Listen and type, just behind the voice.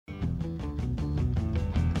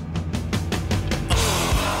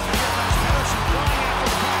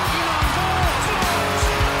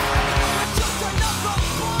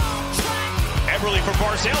early for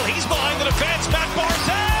Barzell. He's behind the defense. Matt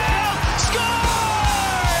Barzell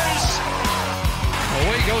scores!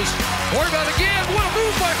 Away goes Horvat again. What a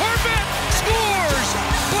move by Horvat! Scores!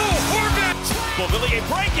 Bo Horvat! Beauvillier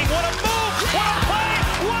breaking. What a move! What a play!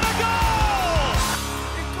 What a goal!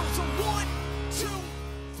 It goes a 1, 2,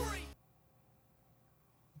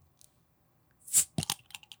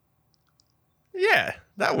 3. Yeah,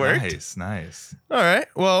 that worked. Nice. All right.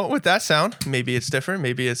 Well, with that sound, maybe it's different.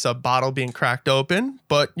 Maybe it's a bottle being cracked open,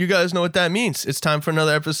 but you guys know what that means. It's time for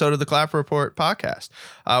another episode of the Clapper Report podcast,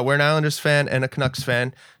 where an Islanders fan and a Canucks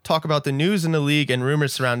fan talk about the news in the league and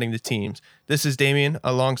rumors surrounding the teams. This is Damian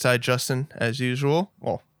alongside Justin as usual.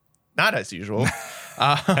 Well, not as usual.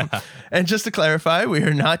 And just to clarify, we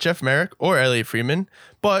are not Jeff Merrick or Elliot Freeman.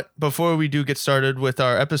 But before we do get started with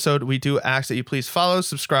our episode, we do ask that you please follow,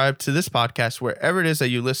 subscribe to this podcast wherever it is that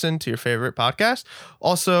you listen to your favorite podcast.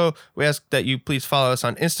 Also, we ask that you please follow us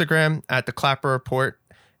on Instagram at the Clapper Report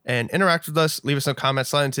and interact with us. Leave us some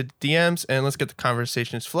comments, slide into DMs, and let's get the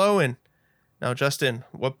conversations flowing. Now, Justin,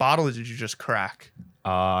 what bottle did you just crack?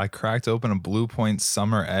 I cracked open a Blue Point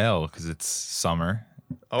Summer Ale because it's summer.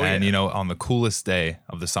 Oh, and, yeah. you know, on the coolest day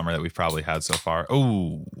of the summer that we've probably had so far.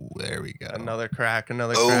 Oh, there we go. Another crack.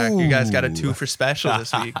 You guys got a 2 for special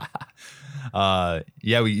this week. Yeah,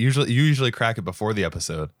 you usually crack it before the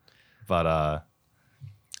episode. But,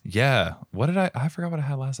 yeah, what did I forgot what I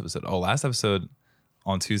had last episode. Oh, last episode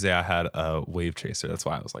on Tuesday, I had a Wave Chaser. That's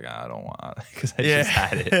why I was like, I don't want because I just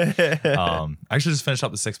had it. I actually just finished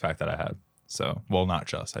up the 6-pack that I had. So, well, not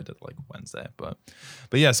just. I did like Wednesday, but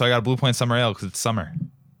yeah. So I got a Blue Point Summer Ale because it's summer.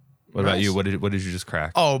 What about you? What did you just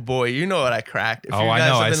crack? Oh boy, you know what I cracked. If you I guys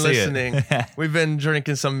know. have been I see listening, it. we've been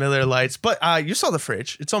drinking some Miller Lights, but you saw the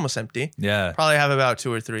fridge. It's almost empty. Yeah. Probably have about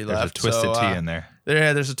 2 or 3 left. There's a Twisted Tea in there.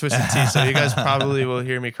 Yeah, there's a Twisted Tea. So you guys probably will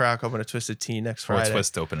hear me crack open a Twisted Tea next Or Friday.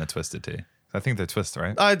 twist open a Twisted Tea. I think they're twist,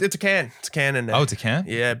 right? It's a can. It's a can in there. Oh, it's a can?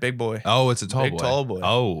 Yeah, big boy. Oh, it's a tall Big boy. tall boy.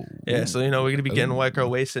 Oh. Yeah, so we're gonna be getting White Girl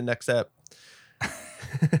wasted next ep.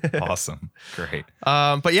 Awesome. Great.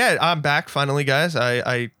 But yeah, I'm back finally, guys.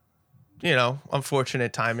 I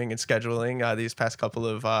unfortunate timing and scheduling these past couple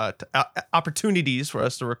of opportunities for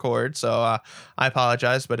us to record. So I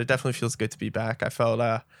apologize, but it definitely feels good to be back. I felt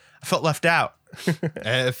left out.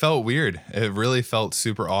 It felt weird. It really felt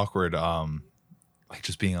super awkward. Like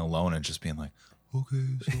just being alone and just being like, okay,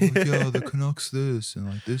 so like, yeah, the Canucks this and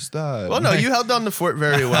like this, that. Well, no, you held down the fort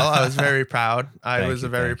very well. I was very proud. I was a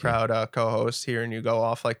very thank you. proud co-host hearing you go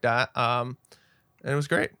off like that. And it was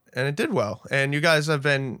great. And it did well. And you guys have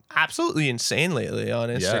been absolutely insane lately on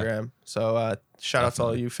Instagram. Yeah. So shout out to all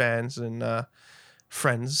Definitely. you fans and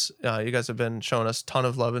friends. You guys have been showing us a ton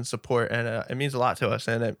of love and support. And it means a lot to us.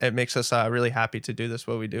 And it makes us really happy to do this,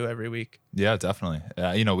 what we do every week. Yeah, definitely.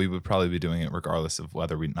 We would probably be doing it regardless of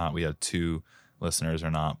whether we have 2 listeners or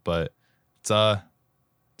not. But it's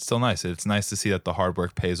still nice. It's nice to see that the hard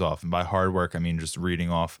work pays off. And by hard work, I mean just reading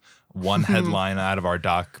off one headline out of our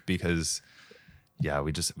doc because, yeah,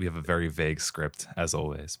 we have a very vague script as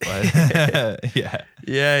always. But yeah.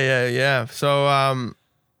 Yeah. So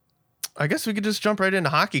I guess we could just jump right into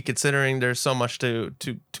hockey, considering there's so much to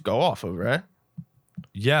go off of, right?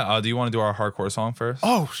 Yeah. Do you want to do our hardcore song first?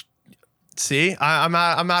 Oh, see, I'm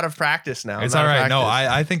out of practice now. It's all right. No,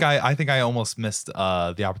 I think I almost missed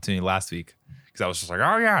the opportunity last week because I was just like,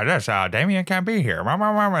 oh yeah, this Damian can't be here. And then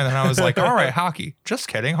I was like, all right, hockey. Just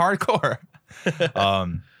kidding, hardcore.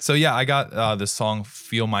 So yeah, I got this song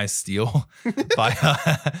 "Feel My Steel" by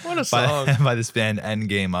What a song. by this band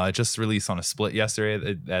Endgame. Just released on a split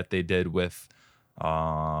yesterday that they did with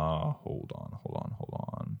hold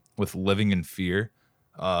on with Living in Fear.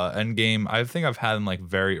 Endgame, I think I've had them like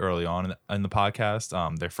very early on in the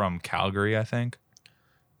podcast. They're from Calgary, I think.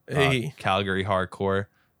 Hey. Calgary hardcore.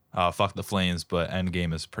 Fuck the Flames, but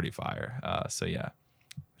Endgame is pretty fire. So yeah,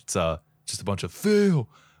 it's just a bunch of feel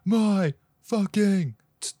my fucking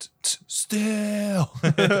still.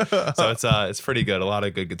 So it's pretty good. A lot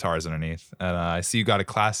of good guitars underneath, and I see you got a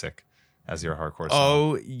classic as your hardcore song.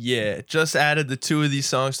 Oh yeah, just added the 2 of these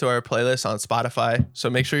songs to our playlist on Spotify. So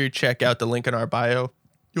make sure you check out the link in our bio.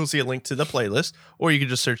 You'll see a link to the playlist, or you can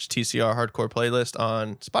just search TCR Hardcore Playlist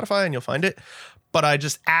on Spotify and you'll find it. But I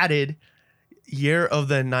just added Year of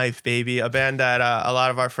the Knife, baby, a band that a lot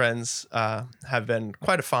of our friends have been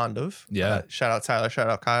quite fond of. Yeah. Shout out Tyler, shout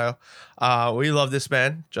out Kyle. We love this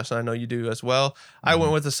band. Justin, I know you do as well. I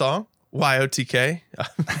went with the song YOTK.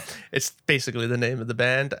 It's basically the name of the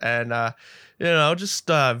band. And, just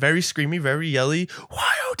very screamy, very yelly.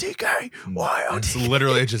 YOTK, YOTK. It's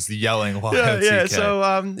literally just yelling YOTK. Yeah.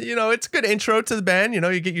 So, it's a good intro to the band.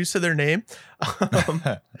 You get used to their name.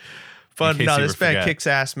 But case no, you this ever band forget. kicks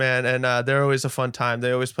ass, man, and they're always a fun time.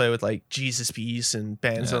 They always play with like Jesus Beast and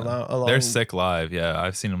bands along. They're sick live. Yeah,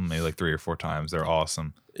 I've seen them maybe like 3 or 4 times. They're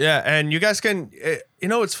awesome. Yeah, and you guys can. You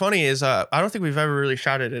know what's funny is I don't think we've ever really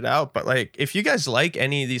shouted it out, but like if you guys like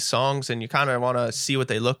any of these songs and you kind of want to see what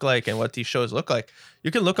they look like and what these shows look like,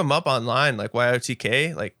 you can look them up online, like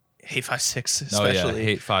YOTK, like Hate 56 especially. Oh yeah,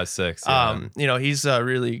 Hate 56. Yeah. You know, he's a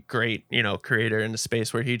really great, you know, creator in the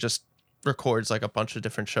space where he just records like a bunch of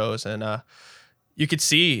different shows, and you could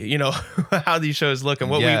see, you know, how these shows look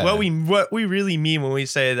and what we really mean when we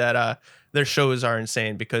say that their shows are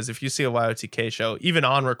insane. Because if you see a YOTK show, even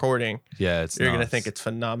on recording, you're gonna think it's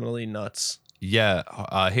phenomenally nuts. Yeah,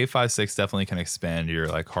 Hate 56 definitely can expand your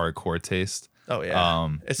like hardcore taste. Oh yeah,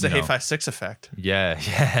 it's the Hate 56 effect. Yeah,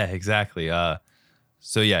 exactly.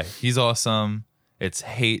 So yeah, he's awesome. It's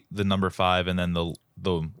Hate the number 5 and then the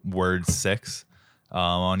word 6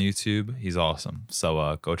 on YouTube. He's awesome.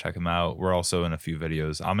 So go check him out. We're also in a few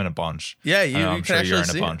videos. I'm in a bunch. Yeah, I'm sure you're in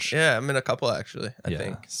a bunch. Yeah, I'm in a couple actually. I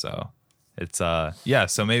think. So it's so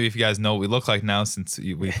maybe if you guys know what we look like now since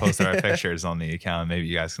we posted our pictures on the account, maybe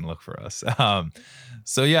you guys can look for us.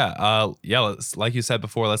 So let's, like you said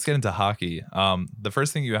before, let's get into hockey. The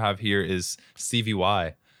first thing you have here is Stevie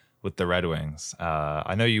Y with the Red Wings.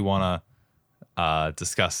 I know you want to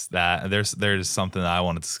discuss that. There's something that I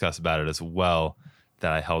want to discuss about it as well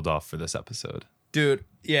that I held off for this episode. Dude,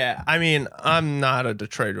 yeah. I mean, I'm not a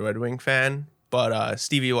Detroit Red Wing fan, but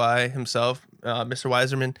Stevie Y himself, Mr.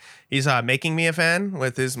 Weiserman, he's making me a fan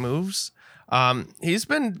with his moves. He's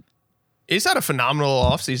had a phenomenal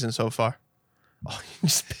offseason so far. Oh, you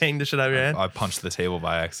just banged the shit out of your hand. I punched the table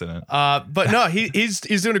by accident. But no, he's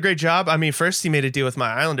doing a great job. I mean, first he made a deal with my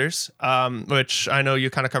Islanders, which I know you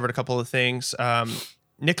kind of covered a couple of things.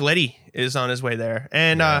 Nick Leddy is on his way there,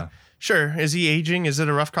 and sure, is he aging? Is it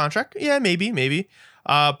a rough contract? Yeah, maybe.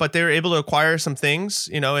 But they were able to acquire some things,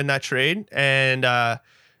 you know, in that trade, and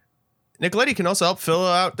Nick Leddy can also help fill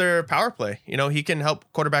out their power play. You know, he can help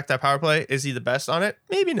quarterback that power play. Is he the best on it?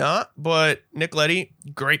 Maybe not, but Nick Leddy,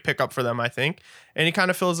 great pickup for them, I think. And he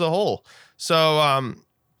kind of fills the hole. So,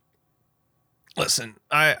 listen,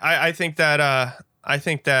 I think that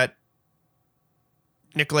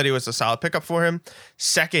Nick Leddy was a solid pickup for him.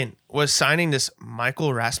 Second was signing this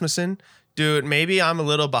Michael Rasmussen. Dude, maybe I'm a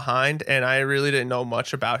little behind and I really didn't know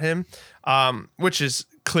much about him, which is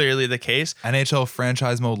clearly the case. NHL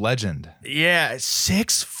franchise mode legend. Yeah,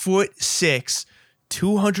 6'6",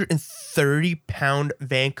 230-pound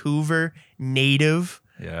Vancouver native.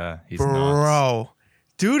 Yeah, he's Bro. nuts.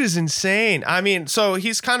 Dude is insane. I mean, so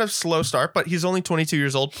he's kind of slow start, but he's only 22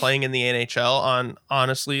 years old playing in the NHL on,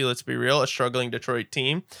 honestly, let's be real, a struggling Detroit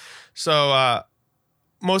team. So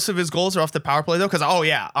most of his goals are off the power play, though, because,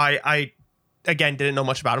 I again, didn't know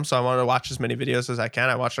much about him, so I wanted to watch as many videos as I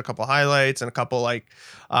can. I watched a couple highlights and a couple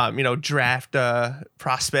draft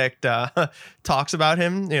prospect talks about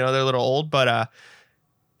him. You know, they're a little old, but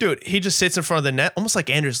dude, he just sits in front of the net, almost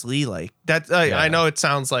like Anders Lee. Like that. I know it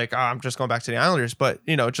sounds like I'm just going back to the Islanders, but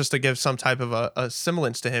you know, just to give some type of a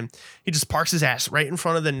semblance to him, he just parks his ass right in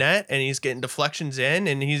front of the net, and he's getting deflections in,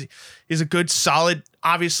 and he's a good, solid,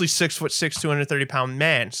 obviously 6'6", 230-pound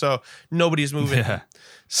man. So nobody's moving. Yeah.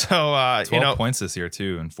 So 12 points this year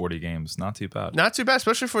too in 40 games. Not too bad. Not too bad,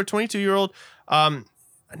 especially for a 22-year-old,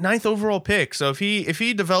 9th overall pick. So if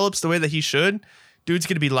he develops the way that he should, dude's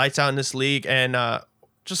gonna be lights out in this league, and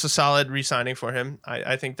just a solid re-signing for him.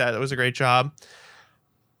 I think that it was a great job.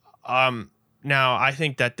 Now I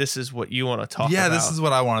think that this is what you want to talk about. Yeah, this is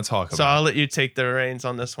what I want to talk about. So I'll let you take the reins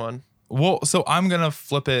on this one. Well, so I'm gonna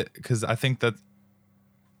flip it because I think that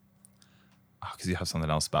because you have something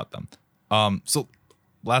else about them. So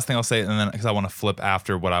last thing I'll say, and then because I want to flip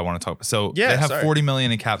after what I want to talk about. So they have $40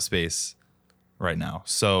 million in cap space right now.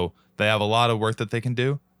 So they have a lot of work that they can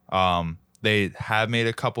do. They have made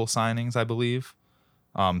a couple signings, I believe,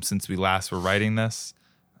 since we last were writing this.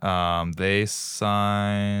 They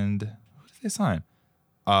signed. Who did they sign?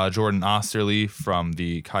 Jordan Osterley from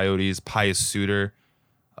the Coyotes, Pius Suter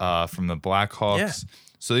from the Blackhawks. Yeah.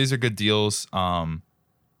 So these are good deals. And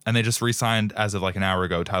they just re-signed as of like an hour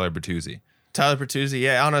ago Tyler Bertuzzi.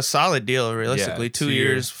 Yeah, on a solid deal, realistically. 2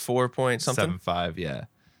 years, 4 point something. 7.5, yeah.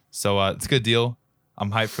 So it's a good deal.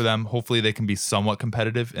 I'm hyped for them. Hopefully they can be somewhat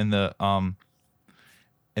competitive in the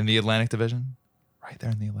Atlantic Division. Right there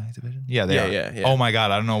in the Atlantic Division? Yeah, they are. Yeah. Oh my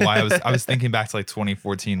God, I don't know why I was thinking back to like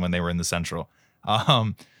 2014 when they were in the Central.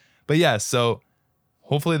 But yeah, so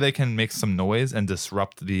hopefully they can make some noise and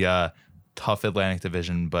disrupt the tough Atlantic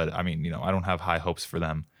Division. But I mean, I don't have high hopes for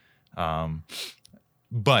them.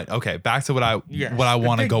 But okay, back to what I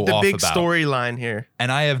want to go off about. The big storyline here.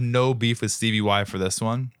 And I have no beef with Stevie Y for this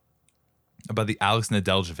one. about the Alex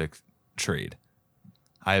Nedeljkovic trade.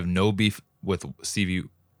 I have no beef with CV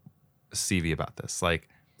about this. Like,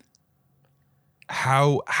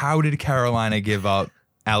 how did Carolina give up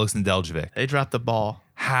Alex Nedeljkovic? They dropped the ball.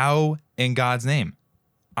 How in God's name?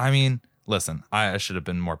 I mean, listen, I should have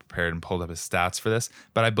been more prepared and pulled up his stats for this,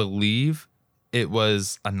 but I believe it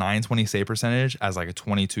was a 920 save percentage as like a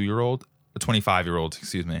 25-year-old,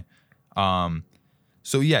 excuse me.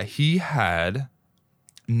 So yeah, he had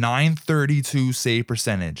 932 save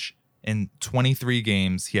percentage in 23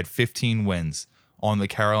 games. He had 15 wins on the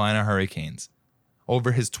Carolina Hurricanes.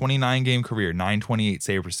 Over his 29-game career, 928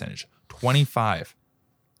 save percentage, 25.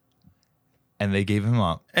 And they gave him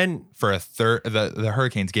up for a third. The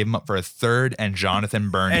Hurricanes gave him up for a third and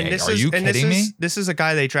Jonathan Bernier. Are you kidding me? This is a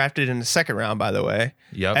guy they drafted in the second round, by the way.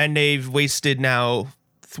 Yep. And they've wasted now,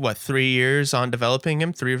 3 years on developing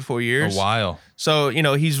him, 3 or 4 years? A while. So,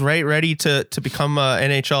 he's ready to become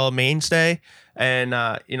an NHL mainstay. And,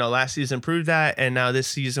 last season proved that. And now this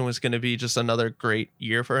season was going to be just another great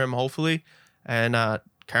year for him, hopefully. And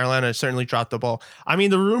Carolina certainly dropped the ball. I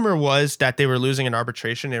mean, the rumor was that they were losing an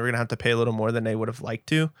arbitration. They were going to have to pay a little more than they would have liked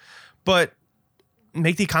to. But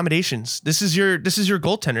make the accommodations. This is your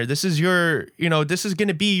goaltender. This is your, this is going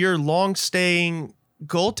to be your long-staying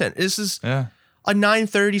goaltender. This is a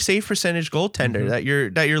 930 save percentage goaltender that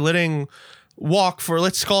you're letting walk for,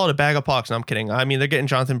 let's call it a bag of pucks. No, I'm kidding. I mean, they're getting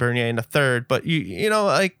Jonathan Bernier in the third, but you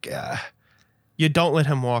don't let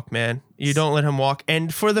him walk, man. You don't let him walk.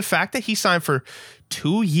 And for the fact that he signed for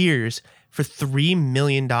 2 years for $3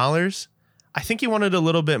 million, I think he wanted a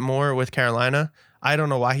little bit more with Carolina. I don't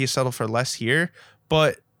know why he settled for less here,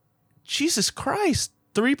 but Jesus Christ,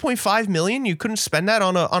 $3.5 million. You couldn't spend that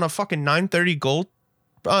on a fucking 930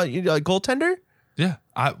 goaltender. Yeah.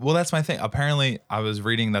 Well, that's my thing. Apparently, I was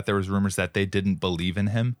reading that there was rumors that they didn't believe in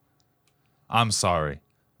him. I'm sorry,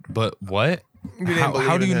 but what?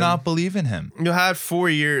 How do you not believe in him? You had 4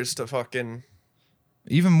 years to fucking...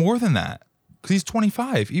 Even more than that. Because he's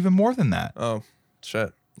 25. Even more than that. Oh,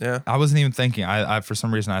 shit. Yeah. I wasn't even thinking. I for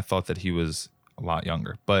some reason, I thought that he was a lot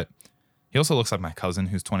younger. But he also looks like my cousin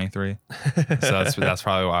who's 23. So that's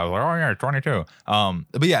probably why I was like, oh, yeah, 22.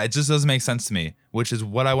 But yeah, it just doesn't make sense to me, which is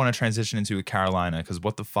what I want to transition into with Carolina, because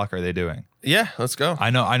what the fuck are they doing? Yeah, let's go.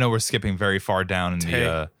 I know we're skipping very far down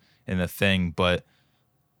in the thing, but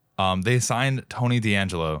they signed Tony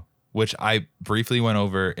DeAngelo, which I briefly went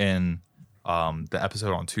over in the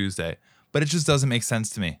episode on Tuesday, but it just doesn't make sense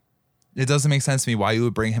to me. It doesn't make sense to me why you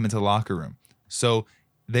would bring him into the locker room. So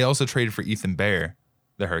they also traded for Ethan Bear,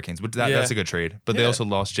 the Hurricanes, but that's a good trade. But they also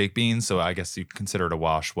lost Jake Bean, so I guess you consider it a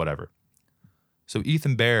wash, whatever. So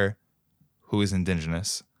Ethan Bear, who is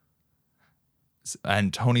indigenous,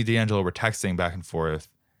 and Tony DeAngelo were texting back and forth.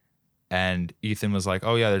 And Ethan was like,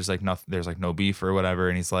 "Oh yeah, there's no beef or whatever."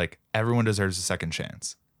 And he's like, "Everyone deserves a second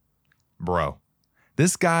chance, bro.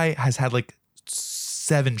 This guy has had like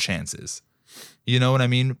 7 chances. You know what I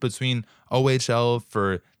mean? Between OHL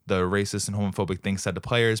for the racist and homophobic things said to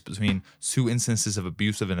players, between 2 instances of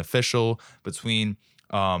abuse of an official, between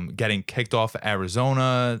getting kicked off of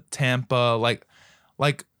Arizona, Tampa, like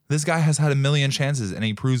this guy has had a million chances, and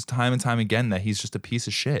he proves time and time again that he's just a piece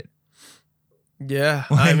of shit." Yeah,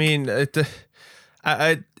 I mean, at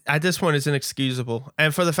this point, it's inexcusable.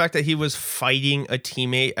 And for the fact that he was fighting a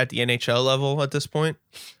teammate at the NHL level at this point.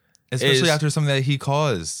 Especially after something that he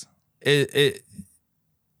caused.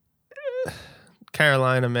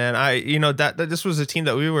 Carolina, man. That this was a team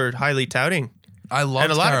that we were highly touting. I love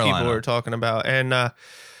and a lot Carolina. of people were talking about. And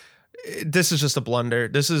this is just a blunder.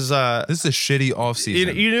 This is a shitty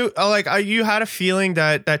offseason. You knew, you had a feeling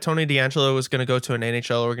that Tony DeAngelo was going to go to an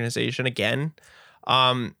NHL organization again.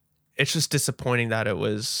 It's just disappointing that it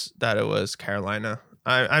was Carolina.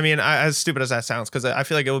 I mean, as stupid as that sounds, because I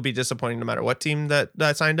feel like it would be disappointing no matter what team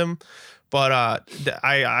that signed him. But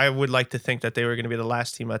I would like to think that they were going to be the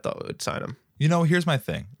last team I thought would sign him. Here's my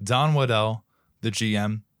thing. Don Waddell, the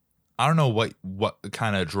GM, I don't know what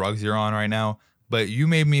kind of drugs you're on right now, but you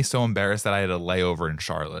made me so embarrassed that I had a layover in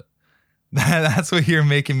Charlotte. That's what you're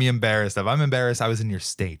making me embarrassed of. I'm embarrassed I was in your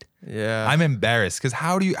state. Yeah. I'm embarrassed because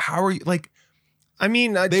how are you like, I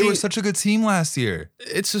mean, they were such a good team last year.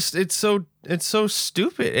 It's so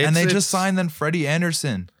stupid. And they just signed then Freddie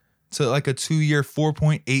Anderson to like a 2-year,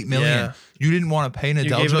 $4.8 million. Yeah. You didn't want to pay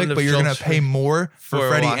Nedeljkovic, but you're going to pay more for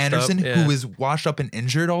Freddie Anderson, who is washed up and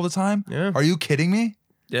injured all the time. Yeah. Are you kidding me?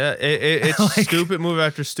 Yeah, it's stupid move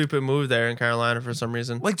after stupid move there in Carolina for some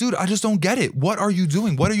reason. Like, dude, I just don't get it. What are you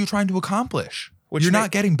doing? What are you trying to accomplish? You're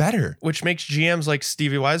not getting better. Which makes GMs like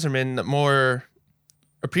Stevie Yzerman more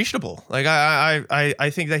appreciable. Like I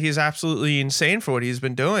think that he's absolutely insane for what he's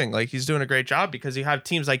been doing. Like he's doing a great job because you have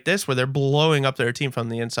teams like this where they're blowing up their team from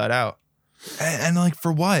the inside out. And like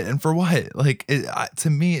for what? And for what? Like to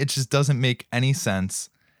me, it just doesn't make any sense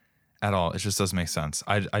at all. It just doesn't make sense.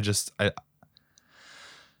 I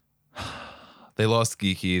they lost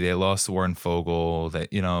Geeky. They lost Warren Fogle. That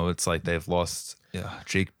it's like they've lost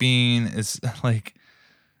Jake Bean. It's like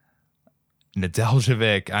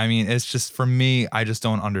Nedeljkovic. I mean, it's just for me. I just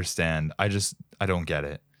don't understand. I don't get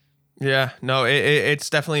it. Yeah, no, it's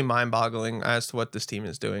definitely mind-boggling as to what this team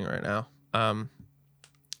is doing right now.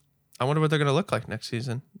 I wonder what they're going to look like next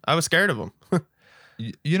season. I was scared of them.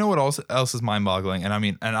 You know what else is mind-boggling? And I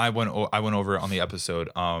mean, and I went over it on the episode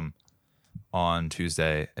on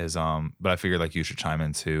Tuesday is but I figured like you should chime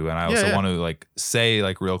in too. And I also want to like say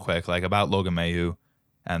like real quick like about Logan Mailloux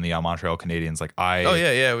and the Montreal Canadiens. Like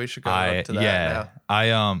we should go up to that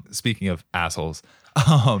now. Speaking of assholes,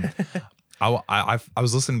 I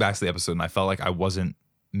was listening back to the episode and I felt like I wasn't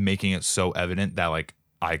making it so evident that like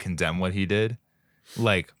I condemn what he did.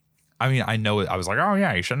 Like, I mean, I know it. I was like, oh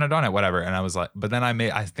yeah, he shouldn't have done it, whatever. And I was like, but then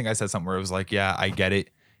I think I said something where it was like, yeah, I get it.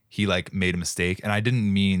 He like made a mistake. And I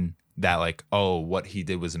didn't mean that like, oh, what he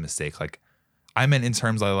did was a mistake. Like I meant in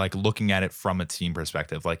terms of like looking at it from a team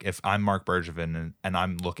perspective. Like if I'm Mark Bergevin and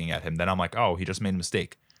I'm looking at him, then I'm like, oh, he just made a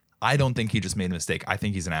mistake. I don't think he just made a mistake. I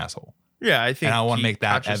think he's an asshole. Yeah, I think and I want to make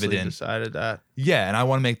that evident. Decided that. Yeah, and I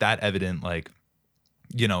want to make that evident, like,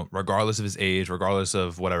 regardless of his age, regardless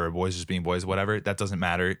of whatever, boys just being boys, whatever, that doesn't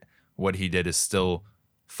matter. What he did is still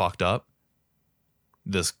fucked up.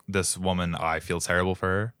 This woman, I feel terrible for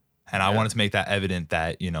her. And I wanted to make that evident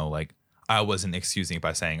that, like, I wasn't excusing it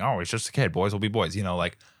by saying, oh, he's just a kid. Boys will be boys.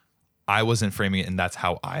 Like, I wasn't framing it, and that's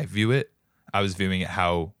how I view it. I was viewing it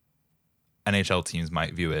how NHL teams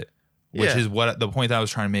might view it, which is what the point that I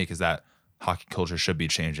was trying to make is that hockey culture should be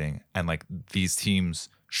changing. And, like, these teams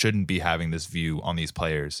shouldn't be having this view on these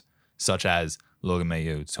players, such as Logan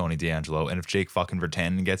Mailloux, Tony DeAngelo. And if Jake fucking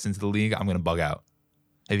Virtanen gets into the league, I'm going to bug out.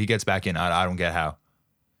 If he gets back in, I don't get how.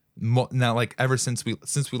 Now, like, ever since we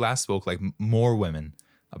last spoke, like, more women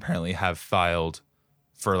apparently have filed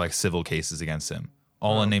for, like, civil cases against him.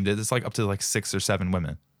 All unnamed. It's, like, up to, like, 6 or 7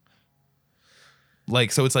 women.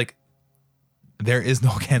 Like, so it's, like, there is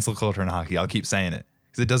no cancel culture in hockey. I'll keep saying it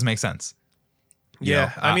because it does make sense.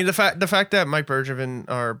 Yeah, I mean the fact that Mike Bergevin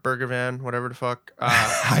or Bergevin, whatever the fuck.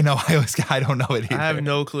 I know. I don't know it either. I have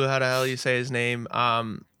no clue how the hell you say his name.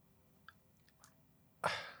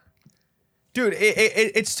 Dude,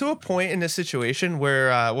 it's to a point in this situation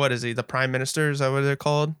where what is he? The Prime Minister, is that what they're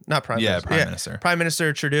called? Not Prime Minister. Prime Minister. Prime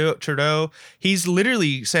Minister Trudeau. He's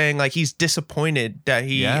literally saying like he's disappointed that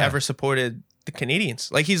he ever supported the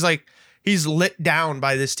Canadiens. Like he's let down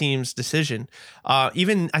by this team's decision.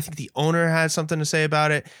 Even I think the owner had something to say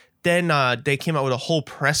about it. Then they came out with a whole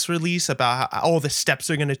press release about all the steps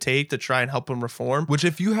they're going to take to try and help him reform. Which,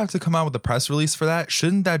 if you have to come out with a press release for that,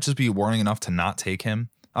 shouldn't that just be warning enough to not take him?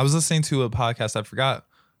 I was listening to a podcast. I forgot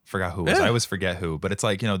who it was. I always forget who. But it's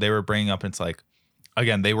like, they were bringing up, it's like,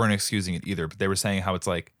 again, they weren't excusing it either, but they were saying how it's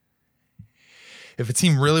like, if a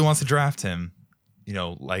team really wants to draft him,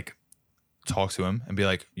 like, talk to him and be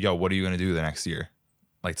like, yo, what are you going to do the next year?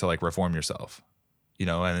 Like, to, like, reform yourself, and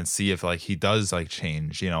then see if, like, he does, like,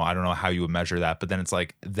 change. I don't know how you would measure that, but then it's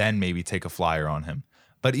like, then maybe take a flyer on him.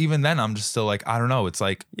 But even then, I'm just still like, I don't know. It's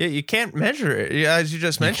like, yeah, you can't measure it. Yeah, as you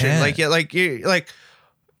just mentioned,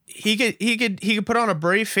 he could put on a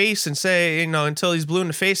brave face and say, until he's blue in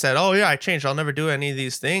the face that, oh yeah, I changed. I'll never do any of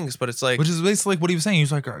these things. But it's like, which is basically like what he was saying. He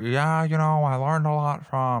was like, yeah, I learned a lot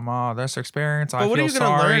from this experience. But what are you going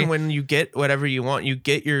to learn when you get whatever you want? You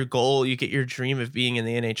get your goal, you get your dream of being in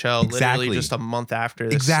the NHL. Exactly. Literally just a month after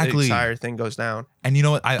this entire thing goes down. And you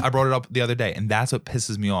know what? I brought it up the other day, and that's what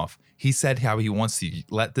pisses me off. He said how he wants to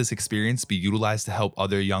let this experience be utilized to help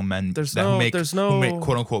other young men who make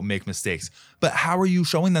quote unquote make mistakes. But how are you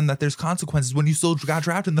showing them that there's consequences when you still got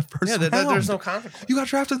drafted in the first round? Yeah, there's no consequence. You got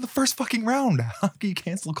drafted in the first fucking round. Hockey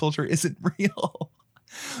cancel culture isn't real.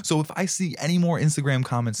 So if I see any more Instagram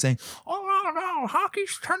comments saying, oh no,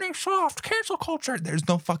 hockey's turning soft, cancel culture, there's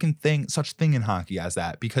no fucking such thing in hockey as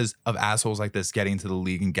that because of assholes like this getting into the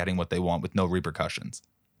league and getting what they want with no repercussions.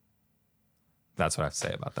 That's what I have to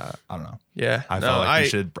say about that. I don't know. Yeah. I felt like we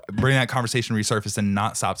should bring that conversation resurface and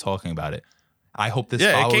not stop talking about it. I hope this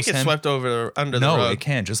follows him. It can't get swept under the rug. No, it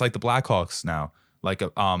can. Just like the Blackhawks now. Like,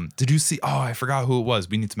 did you see? Oh, I forgot who it was.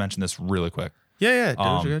 We need to mention this really quick. Yeah. Do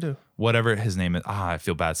what you gotta do. Whatever his name is. I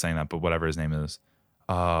feel bad saying that, but whatever his name is.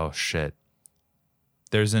 Oh, shit.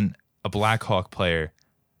 There's a Blackhawk player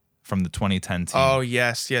from the 2010 team. Oh,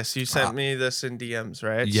 yes. You sent me this in DMs,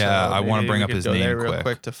 right? Yeah, So I want to maybe bring we up could his go name there real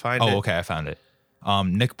quick to find it. Oh, okay, I found it.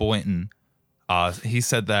 Nick Boynton. He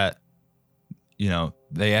said that,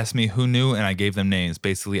 they asked me who knew, and I gave them names.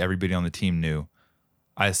 Basically, everybody on the team knew.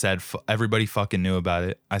 I said everybody fucking knew about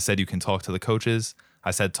it. I said you can talk to the coaches.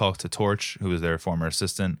 I said talk to Torch, who was their former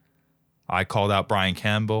assistant. I called out Brian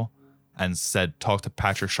Campbell and said talk to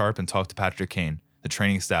Patrick Sharp and talk to Patrick Kane. The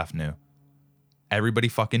training staff knew. Everybody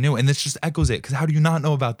fucking knew. And this just echoes it, because how do you not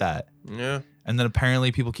know about that? Yeah. And then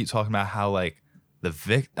apparently people keep talking about how, like, the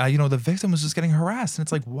victim was just getting harassed, and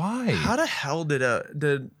it's like, why? How the hell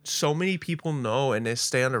did so many people know and they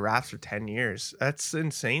stay under wraps for 10 years? That's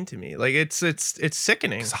insane to me. Like, it's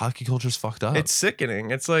sickening. Because hockey culture's fucked up. It's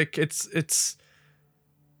sickening. It's like it's.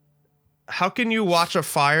 How can you watch a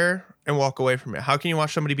fire and walk away from it? How can you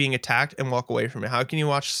watch somebody being attacked and walk away from it? How can you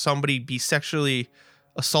watch somebody be sexually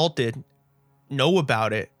assaulted, know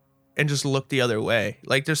about it, and just look the other way?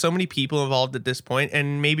 Like, there's so many people involved at this point,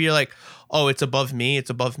 and maybe you're like, oh, it's above me.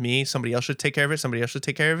 Somebody else should take care of it.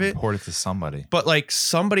 Report it to somebody. But, like,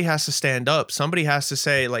 somebody has to stand up. Somebody has to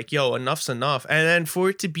say, like, yo, enough's enough. And then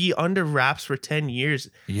for it to be under wraps for 10 years.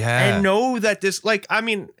 Yeah. And know that this, like, I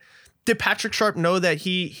mean, did Patrick Sharp know that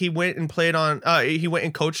he went and played on, he went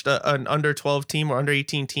and coached an under 12 team or under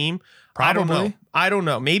 18 team? Probably. I don't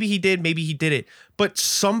know. Maybe he did. Maybe he didn't. But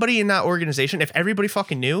somebody in that organization, if everybody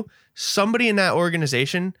fucking knew, somebody in that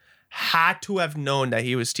organization had to have known that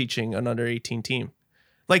he was teaching an under 18 team.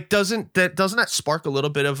 Like, doesn't that spark a little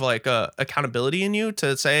bit of like accountability in you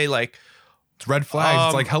to say, like, it's red flags.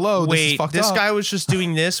 It's like, hello, wait, this is fucked this up. guy was just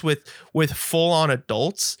doing this with full on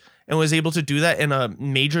adults and was able to do that in a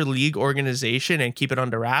major league organization and keep it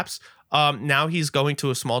under wraps. Now he's going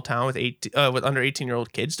to a small town with under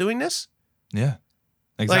 18-year-old kids doing this. Yeah,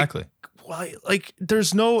 exactly. Like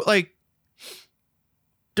there's no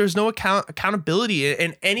accountability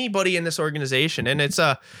in anybody in this organization, and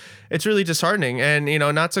it's really disheartening. And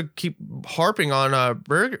not to keep harping on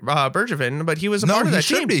Bergevin, but he was a part of that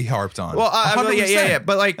team. No, he should be harped on. Well, yeah.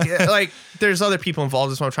 But like there's other people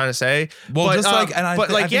involved. Is what I'm trying to say. Well,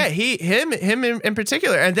 but him in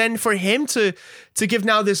particular, and then for him to give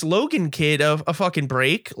now this Logan kid a fucking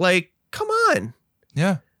break, like, come on.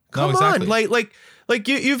 Yeah. Come on. Like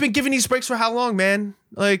you've been giving these breaks for how long, man?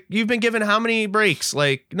 Like, you've been given how many breaks?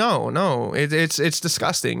 Like, no, it's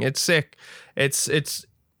disgusting. It's sick. It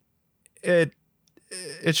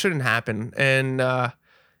shouldn't happen, and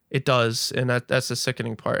it does, and that's the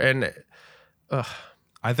sickening part. And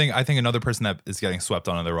I think another person that is getting swept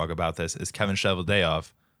under the rug about this is Kevin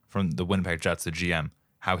Cheveldayoff from the Winnipeg Jets, the GM.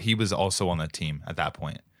 How he was also on the team at that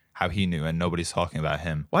point. How he knew, and nobody's talking about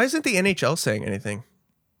him. Why isn't the NHL saying anything?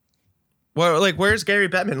 Well, like, where's Gary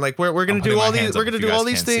Bettman? Like, we're gonna do all these. We're gonna do all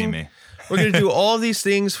these things. We're gonna do all these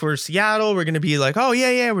things for Seattle. We're gonna be like, oh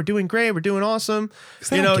yeah, we're doing great. We're doing awesome.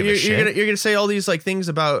 You're gonna say all these like things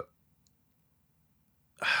about.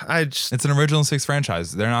 It's an original six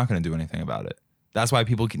franchise. They're not gonna do anything about it. That's why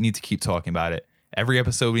people need to keep talking about it. Every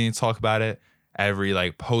episode we need to talk about it. Every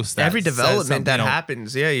like post that every development that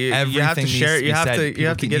happens. Yeah, you have to share it. You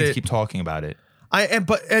have to get it. Keep talking about it.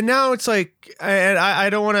 And now it's like, and I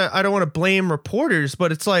don't want to blame reporters,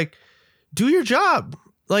 but it's like, do your job.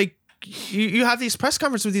 Like, you have these press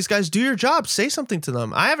conferences with these guys. Do your job. Say something to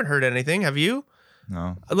them. I haven't heard anything. Have you?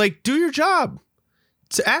 No. Like, do your job.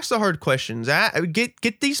 To ask the hard questions.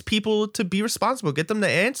 Get these people to be responsible. Get them to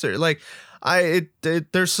answer. Like,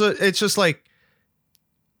 it's just like,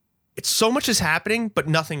 it's so much is happening, but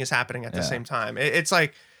nothing is happening at the same time. It's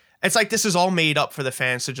like this is all made up for the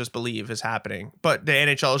fans to just believe is happening. But the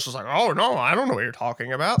NHL is just like, oh, no, I don't know what you're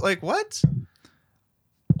talking about. Like, what?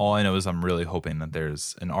 All I know is I'm really hoping that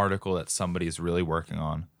there's an article that somebody's really working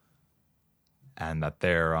on and that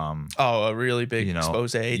they're... a really big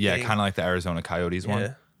expose thing. Yeah, kind of like the Arizona Coyotes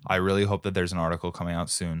one. I really hope that there's an article coming out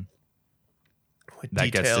soon with that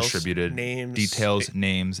details, gets distributed. Names,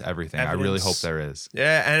 everything. Evidence. I really hope there is.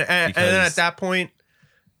 Yeah, and then at that point...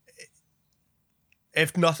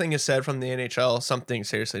 If nothing is said from the NHL, something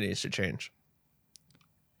seriously needs to change.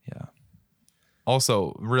 Yeah.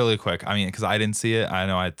 Also, really quick, I mean, because I didn't see it. I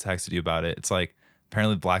know I texted you about it. It's like,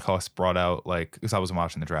 apparently Blackhawks brought out, like, because I wasn't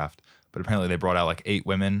watching the draft, but apparently they brought out, like, 8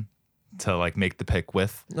 women to, like, make the pick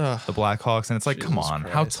with the Blackhawks. And it's like, come on,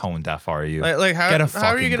 Christ. How tone deaf are you? How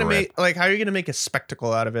are you gonna make a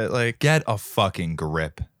spectacle out of it? Like, get a fucking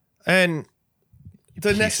grip. And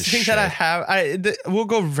the next thing that I have, we'll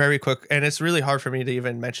go very quick, and it's really hard for me to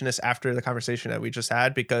even mention this after the conversation that we just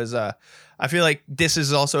had, because I feel like this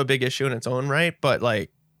is also a big issue in its own right. But like,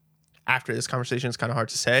 after this conversation is kind of hard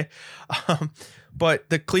to say. But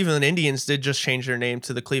the Cleveland Indians did just change their name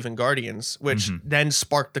to the Cleveland Guardians, which then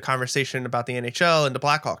sparked the conversation about the NHL and the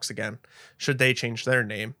Blackhawks again. Should they change their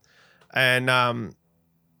name? And I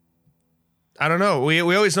don't know. We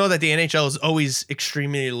always know that the NHL is always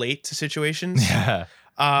extremely late to situations. Yeah.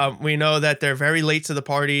 We know that they're very late to the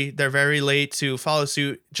party. They're very late to follow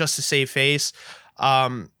suit just to save face.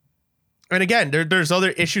 And again, there's other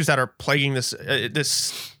issues that are plaguing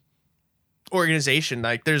this organization.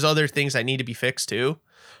 Like there's other things that need to be fixed too.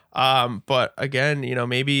 But again,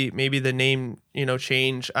 maybe the name,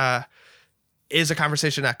 change is a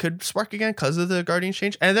conversation that could spark again because of the Guardians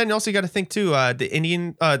change. And then you also got to think too, the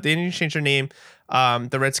Indians changed their name.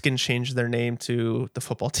 The Redskins changed their name to the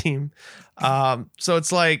football team. So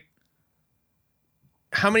it's like,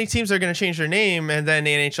 how many teams are going to change their name and then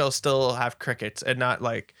the NHL still have crickets and not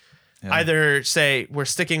like either say we're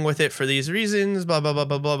sticking with it for these reasons, blah, blah, blah,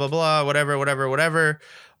 blah, blah, blah, blah, whatever.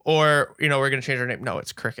 Or, we're going to change our name. No,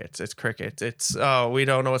 it's crickets. It's crickets. It's, we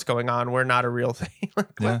don't know what's going on. We're not a real thing.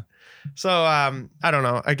 Yeah. So, I don't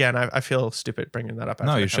know. Again, I feel stupid bringing that up.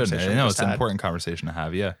 No, you shouldn't. It's an important conversation to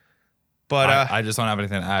have. Yeah. But I just don't have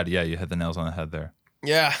anything to add. Yeah, you hit the nails on the head there.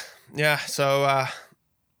 Yeah. So,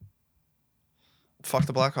 fuck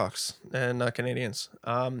the Blackhawks and Canadiens.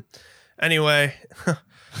 Anyway.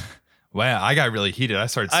 Wow, I got really heated. I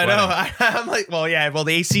started sweating. I know. I'm like,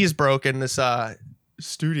 the AC is broken. This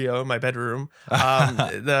studio in my bedroom.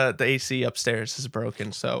 The AC upstairs is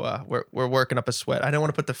broken, so we're working up a sweat. I didn't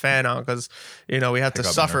want to put the fan on because we have to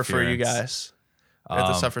suffer for you guys. We have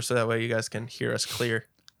to suffer so that way you guys can hear us clear.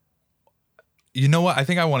 You know what? I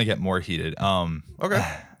think I want to get more heated. Okay.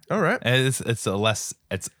 All right. It's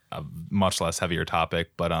a much less heavier topic,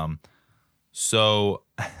 but so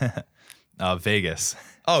Vegas.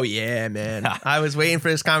 Oh yeah, man. I was waiting for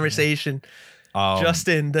this conversation.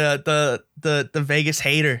 Justin, the Vegas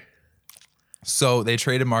hater. So they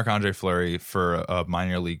traded Marc-Andre Fleury for a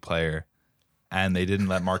minor league player, and they didn't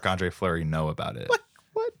let Marc-Andre Fleury know about it.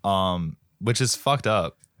 What? Which is fucked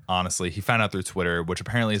up. Honestly, he found out through Twitter, which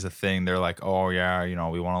apparently is a thing. They're like, oh yeah,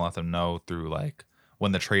 we want to let them know through like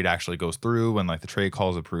when the trade actually goes through, when like the trade call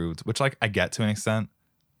is approved, which like I get to an extent,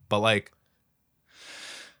 but like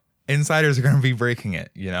insiders are going to be breaking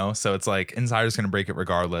it, so it's like insiders going to break it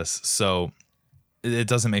regardless. So it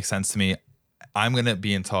doesn't make sense to me. I'm going to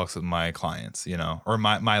be in talks with my clients, or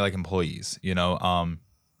my like employees,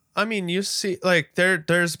 I mean, you see, like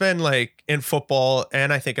there's been like in football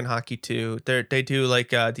and I think in hockey too. They do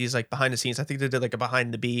like these like behind the scenes. I think they did like a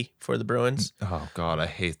behind the B for the Bruins. Oh God, I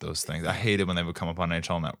hate those things. I hate it when they would come up on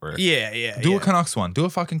NHL Network. Yeah. Do a Canucks one. Do a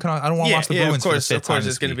fucking Canucks. I don't want to watch the Bruins. Of course,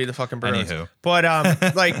 it's going to be the fucking Bruins. Anywho. But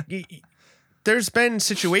like, there's been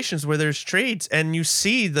situations where there's trades and you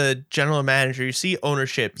see the general manager, you see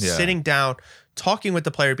ownership sitting down, talking with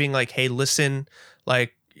the player, being like, "Hey, listen,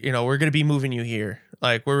 like." We're going to be moving you here.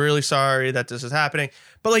 Like, we're really sorry that this is happening.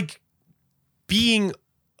 But like being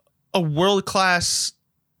a world-class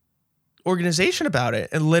organization about it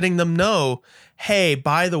and letting them know, hey,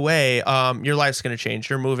 by the way, your life's going to change.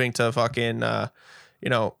 You're moving to fucking,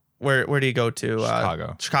 where do you go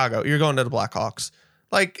to? Chicago. You're going to the Blackhawks.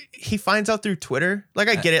 Like, he finds out through Twitter. Like,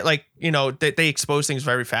 I get it. Like, they expose things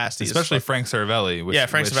very fast. Especially Frank Cervelli.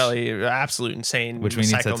 Frank Cervelli, absolute insane. Which we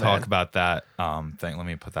need to talk about that thing. Let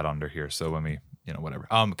me put that under here. So when we, whatever.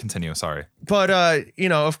 Continue. Sorry. But,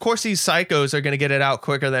 of course, these psychos are going to get it out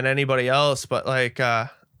quicker than anybody else. But, like,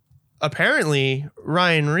 apparently,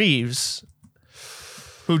 Ryan Reeves,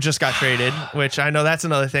 who just got traded, which I know that's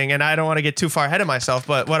another thing. And I don't want to get too far ahead of myself.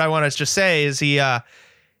 But what I want to just say is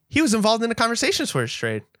he was involved in the conversations for his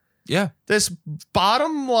trade. Yeah. This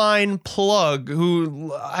bottom line plug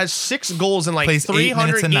who has 6 goals in like plays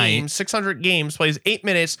 300 games, 600 games, plays 8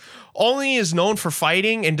 minutes, only is known for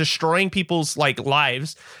fighting and destroying people's like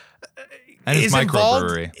lives. And his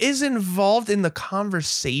microbrewery. Is involved in the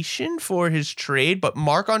conversation for his trade, but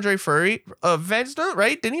Marc-Andre Fleury, Vezina,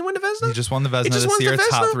 right? Didn't he win the Vezina? He just won the Vezina this year,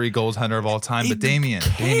 top 3 goaltender of all time. But Damian,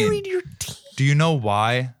 your team. Do you know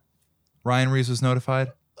why Ryan Reeves was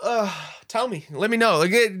notified? Tell me. Let me know.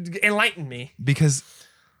 Like, enlighten me. Because,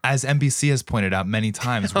 as NBC has pointed out many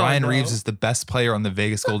times, Ryan Reeves is the best player on the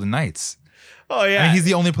Vegas Golden Knights. Oh, yeah. I mean, he's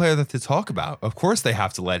the only player that they talk about. Of course, they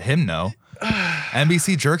have to let him know.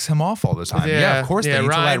 NBC jerks him off all the time. Yeah, of course they need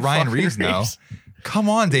to let Ryan Reeves know. Come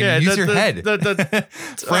on, David. Use your head.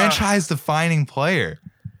 Franchise-defining player.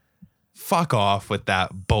 Fuck off with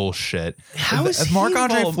that bullshit. How is he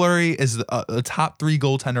Marc-Andre Fleury is a top 3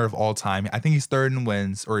 goaltender of all time. I think he's 3rd in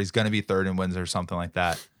wins, or he's going to be 3rd in wins or something like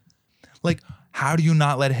that. Like, how do you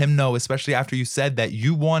not let him know, especially after you said that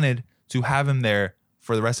you wanted to have him there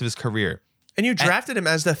for the rest of his career. And you drafted him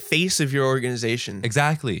as the face of your organization.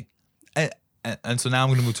 Exactly. And so now I'm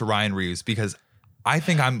going to move to Ryan Reeves because I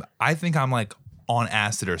think I'm like on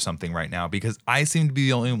acid or something right now because I seem to be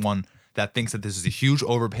the only one that thinks that this is a huge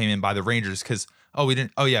overpayment by the Rangers because we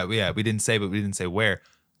didn't say, but we didn't say where,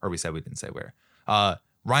 or we said we didn't say where.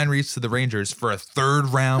 Ryan Reeves to the Rangers for a third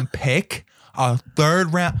round pick, a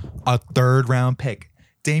third round pick.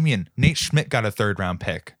 Damian, Nate Schmidt got a third round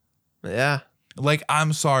pick. Yeah. Like,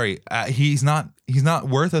 I'm sorry, he's not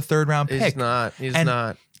worth a third round pick. He's not.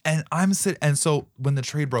 And and so when the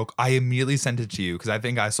trade broke, I immediately sent it to you because I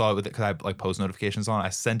think I saw it because I have like post notifications on. I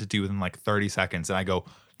sent it to you within like 30 seconds, and I go,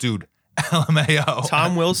 dude, LMAO.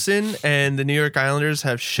 Tom Wilson and the New York Islanders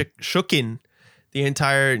have shooken the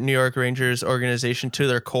entire New York Rangers organization to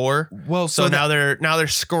their core. Well, so now they're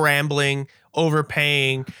scrambling,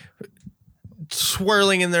 overpaying,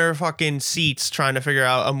 swirling in their fucking seats, trying to figure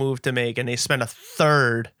out a move to make, and they spend a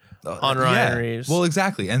third on Ryan Reeves. Well,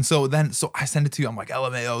 exactly. And so I send it to you. I'm like,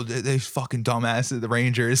 LMAO, they fucking dumbasses, the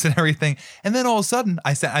Rangers and everything. And then all of a sudden,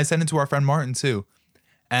 I sent it to our friend Martin too.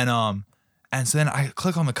 And so then I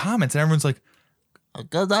click on the comments and everyone's like,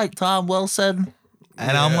 good night, Tom Wilson.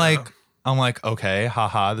 And I'm like, okay,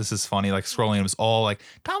 haha, this is funny. Like scrolling, it was all like,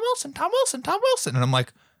 Tom Wilson. And I'm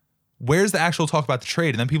like, where's the actual talk about the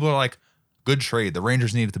trade? And then people are like, good trade. The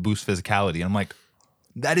Rangers needed to boost physicality. And I'm like,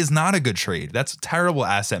 that is not a good trade. That's terrible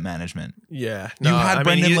asset management. Yeah. You had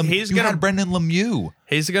Brendan Lemieux.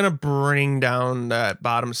 He's going to bring down that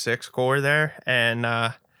bottom six core there. And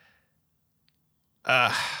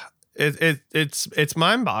it's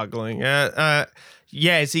mind-boggling. Yeah,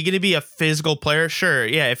 is he going to be a physical player? Sure.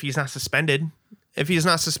 Yeah, if he's not suspended.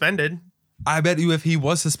 I bet you if he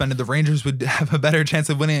was suspended, the Rangers would have a better chance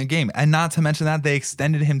of winning a game. And not to mention that they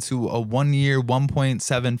extended him to a 1 year,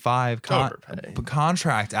 1.75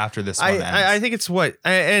 contract after this one ends. I think it's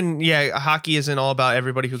hockey isn't all about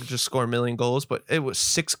everybody who could just score a million goals, but it was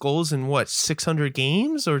 6 goals in 600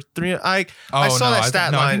 games or 3. I saw that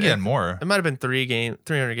stat line. I think he had more. It might have been 300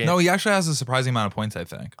 games. No, he actually has a surprising amount of points, I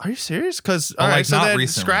think. Are you serious? Because then recently.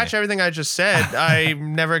 Scratch everything I just said.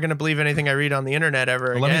 I'm never going to believe anything I read on the internet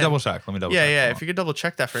ever again. Let me double check. Yeah. If you could double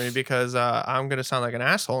check that for me, because I'm gonna sound like an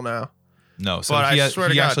asshole now. No, so he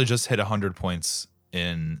actually just hit 100 points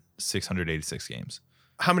in 686 games.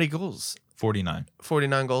 How many goals? 49.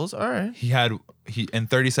 49 goals. All right. He in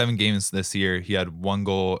 37 games this year, he had 1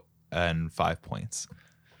 goal and 5 points.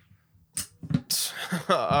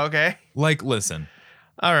 Okay. Like, listen.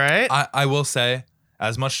 All right. I will say,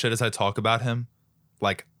 as much shit as I talk about him,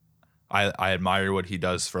 like, I admire what he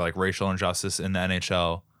does for like racial injustice in the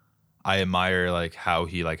NHL. I admire like how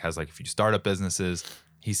he like has like a few startup businesses.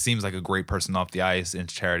 He seems like a great person off the ice in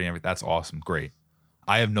charity and everything. That's awesome. Great.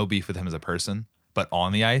 I have no beef with him as a person, but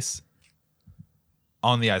on the ice,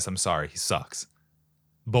 I'm sorry, he sucks.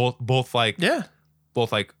 Both like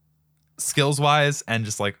skills wise and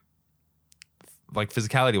just like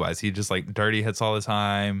physicality wise. He just like dirty hits all the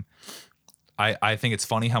time. I think it's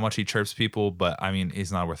funny how much he chirps people, but I mean,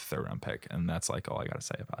 he's not worth a 3rd round pick, and that's like all I gotta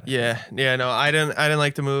say about it. Yeah, no, I didn't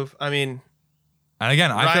like the move. I mean, and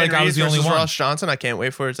again, I feel like I was the only one. Ross Johnson, I can't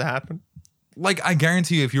wait for it to happen. Like, I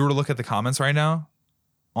guarantee you, if you were to look at the comments right now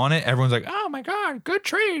on it, everyone's like, "Oh my god, good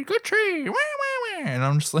trade." And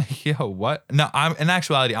I'm just like, yo, what? No, in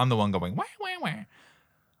actuality, I'm the one going,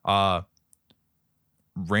 wah.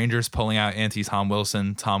 Rangers pulling out anti-Tom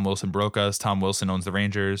Wilson. Tom Wilson broke us. Tom Wilson owns the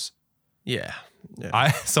Rangers. Yeah.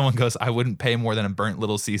 Someone goes, I wouldn't pay more than a burnt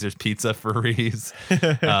Little Caesars pizza for Reeves.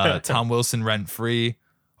 Tom Wilson rent free.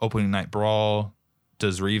 Opening night brawl.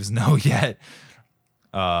 Does Reeves know yet?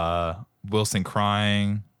 Wilson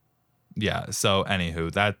crying. Yeah. So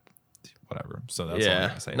anywho, whatever. So that's all I'm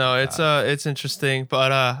gonna say. No, it's interesting,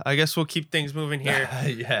 but I guess we'll keep things moving here.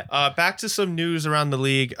 Yeah. Back to some news around the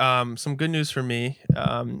league. Some good news for me.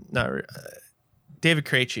 David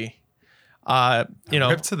Krejci.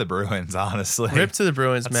 Rip to the Bruins, honestly. Rip to the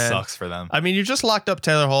Bruins, that man. Sucks for them. I mean, you just locked up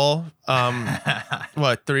Taylor Hall.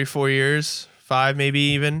 3-4 years, 5 maybe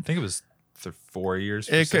even. I think it was 4 years.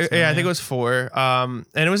 I think it was 4. And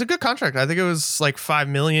it was a good contract. I think it was like $5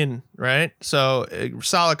 million, right? So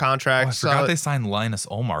solid contract. I forgot they signed Linus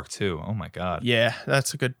Ullmark too. Oh my god. Yeah,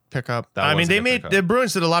 that's a good pickup. The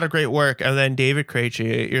Bruins did a lot of great work, and then David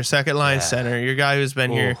Krejci, your second line center, your guy who's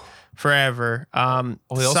been here forever. They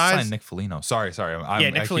also signed Nick Foligno. Sorry.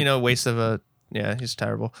 Nick Foligno, waste of he's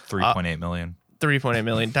terrible. 3.8 million. 3.8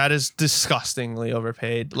 million. That is disgustingly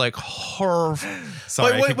overpaid. Like horror.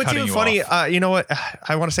 Sorry, what's even funny? You know what?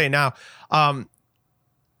 I want to say it now.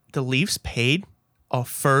 The Leafs paid a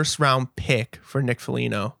 1st round pick for Nick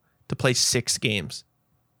Foligno to play 6 games.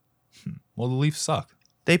 Well, the Leafs suck.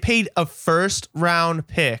 They paid a first round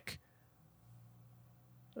pick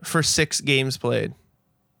for 6 games played.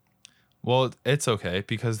 Well, it's okay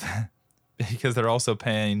because they're also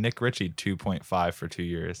paying Nick Ritchie $2.5 for 2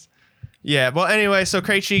 years. Yeah. Well, anyway, so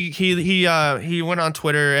Krejci, he went on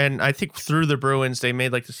Twitter, and I think through the Bruins, they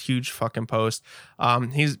made like this huge fucking post.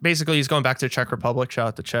 He's going back to the Czech Republic. Shout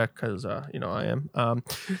out to Czech because I am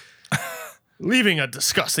leaving a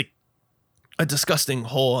disgusting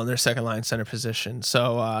hole on their second line center position.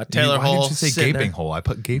 So Taylor Hall. Why did you say gaping hole? I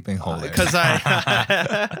put gaping hole there because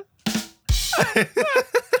I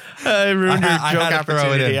ruined your joke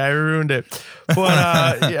opportunity. I ruined it.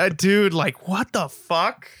 But yeah, dude, like, what the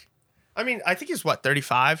fuck? I mean, I think he's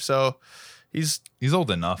 35, so he's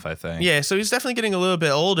old enough, I think. Yeah, so he's definitely getting a little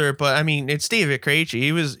bit older. But I mean, it's David Krejci.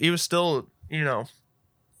 He was still, Yeah,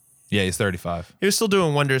 he's 35. He was still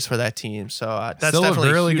doing wonders for that team. So that's still definitely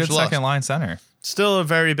a really huge good loss. second line center. Still a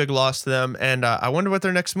very big loss to them. And I wonder what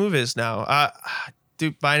their next move is now.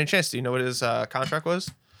 Dude, by any chance, do you know what his contract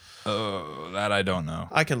was? Oh, that I don't know.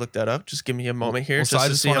 I can look that up. Just give me a moment here. Well, so I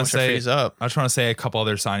just want to say, up. I just want to say a couple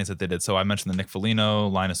other signings that they did. So I mentioned the Nick Foligno,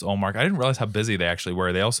 Linus Ullmark. I didn't realize how busy they actually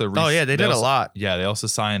were. They also they did a lot. Yeah, they also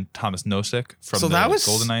signed Thomas Nosek from So the that was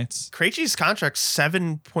Golden Knights. Krejci's contract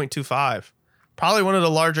 7.25. Probably one of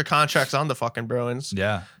the larger contracts on the fucking Bruins.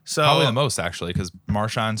 Yeah, so probably the most actually because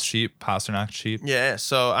Marchand's cheap, Pasternak's cheap. Yeah,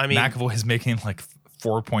 so I mean, McAvoy is making like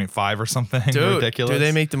 4.5 or something. Dude, ridiculous. Do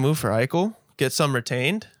they make the move for Eichel? Get some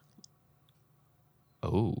retained?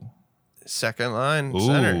 Oh, second line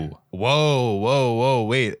center. Whoa!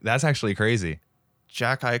 Wait, that's actually crazy.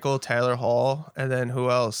 Jack Eichel, Taylor Hall, and then who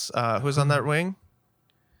else? Who's on that wing?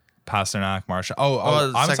 Pasternak, Marchand.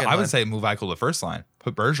 I would say move Eichel to first line.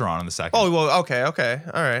 Put Bergeron in the second. Oh well, okay,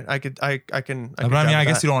 all right. I can. But I mean, I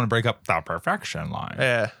guess you don't want to break up the perfection line.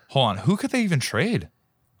 Yeah. Hold on, who could they even trade?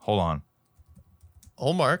 Hold on.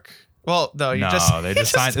 Ullmark. Well, no, they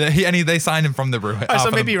just signed. They signed him from the Bruins. So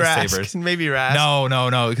maybe Rask. Sabres. Maybe Rask. No,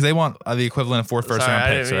 because they want the equivalent of 4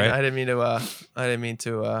 first-round picks, right? I didn't mean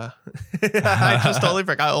to. I just totally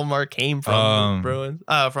forgot Ullmark came from Bruins.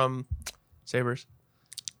 From Sabres.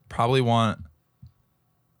 Probably want.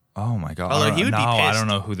 Oh my god! Although he would be pissed. I don't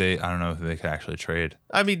know who they could actually trade.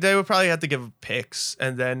 I mean, they would probably have to give picks,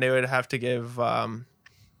 and then they would have to give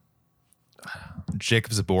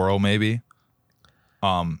Jacob Zaboral maybe.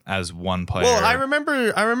 As one player. Well, I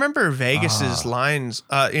remember Vegas's lines.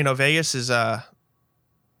 Vegas's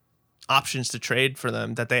options to trade for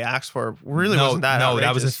them that they asked for wasn't that. No,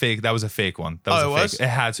 outrageous. That was a fake one. That was a fake. It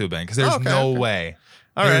had to have been because there's no way.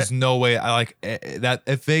 There's no way. I like that.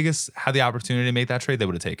 If Vegas had the opportunity to make that trade, they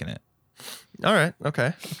would have taken it. All right.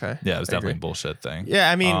 Okay. Yeah, it was definitely a bullshit thing.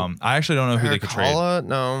 Yeah, I mean, I actually don't know who they could trade.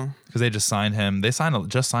 No, because they just signed him. They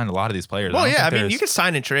just signed a lot of these players. Well, yeah, I mean, you could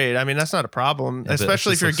sign and trade. I mean, that's not a problem,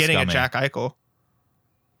 especially if you're getting a Jack Eichel.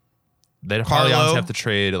 They'd probably honestly have to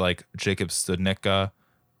trade like Jacob Studnicka.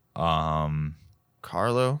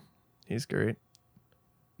 Carlo, he's great.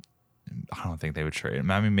 I don't think they would trade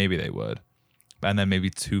him. I mean, maybe they would, and then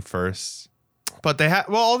maybe 2 firsts. But they have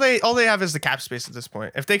all they have is the cap space at this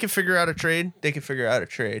point. If they can figure out a trade, they can figure out a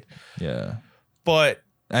trade. Yeah. But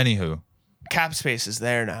anywho, cap space is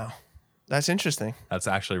there now. That's interesting. That's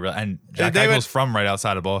actually real. And Jack Eichel's from right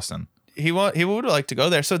outside of Boston. He would like to go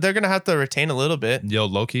there, so they're gonna have to retain a little bit. Yo,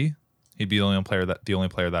 Loki, he'd be the only player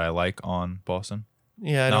that I like on Boston.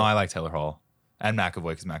 Yeah. I like Taylor Hall and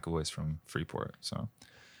McAvoy because McAvoy's from Freeport,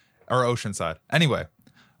 or Oceanside. Anyway,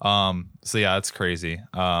 so yeah, it's crazy.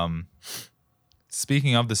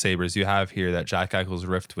 Speaking of the Sabres, you have here that Jack Eichel's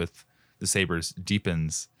rift with the Sabres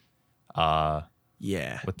deepens. With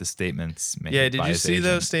the statements made. Yeah, did you see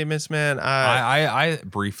those statements, man? I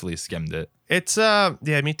briefly skimmed it. It's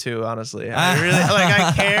me too, honestly. I really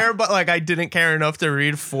I care, but I didn't care enough to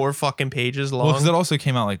read 4 fucking pages long. Well, because it also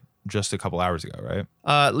came out just a couple hours ago, right?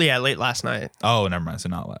 Late last night. Oh, never mind. So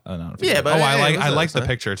not yeah, but I like the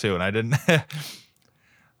picture too, and I didn't.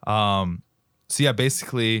 So yeah,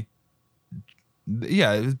 basically.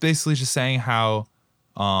 Yeah, it was basically just saying how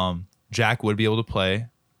Jack would be able to play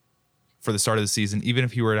for the start of the season, even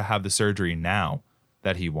if he were to have the surgery now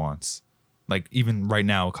that he wants. Like, even right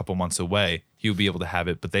now, a couple months away, he would be able to have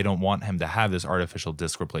it, but they don't want him to have this artificial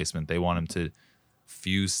disc replacement. They want him to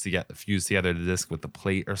fuse together the disc with the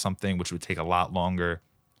plate or something, which would take a lot longer.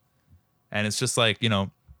 And it's just like,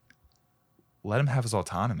 let him have his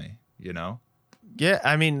autonomy, Yeah,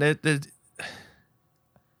 I mean,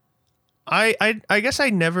 I guess I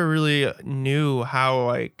never really knew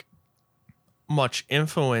how much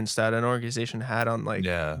influence that an organization had on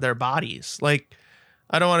their bodies.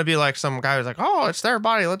 I don't want to be like some guy who's like, oh, it's their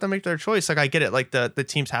body, let them make their choice. Like, I get it. Like, the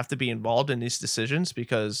teams have to be involved in these decisions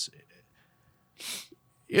because,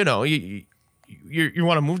 you know, you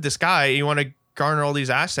want to move this guy, you want to garner all these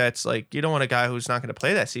assets. Like, you don't want a guy who's not going to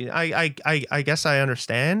play that season. I guess I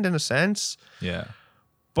understand in a sense. Yeah.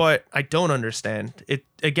 But I don't understand it.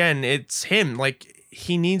 Again, it's him. Like,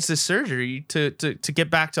 he needs the surgery to get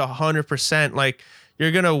back to 100%. Like,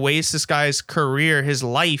 you're gonna waste this guy's career, his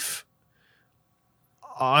life,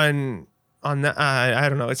 on that. I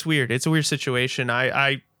don't know. It's weird. It's a weird situation.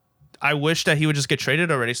 I wish that he would just get traded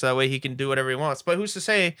already, so that way he can do whatever he wants. But who's to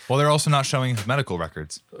say? Well, they're also not showing his medical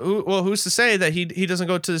records. Who's to say that he doesn't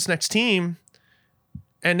go to this next team,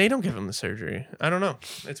 and they don't give him the surgery? I don't know.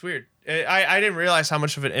 It's weird. I didn't realize how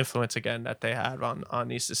much of an influence again that they had on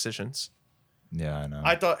these decisions. Yeah, I know.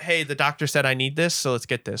 I thought, hey, the doctor said I need this, so let's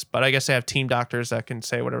get this. But I guess they have team doctors that can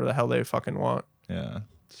say whatever the hell they fucking want. Yeah,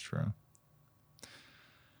 it's true.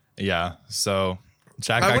 Yeah, so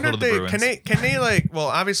Jack I wonder Eichel if to the Bruins. can they like, well,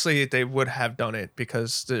 obviously they would have done it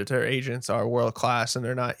because their agents are world class and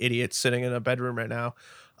they're not idiots sitting in a bedroom right now.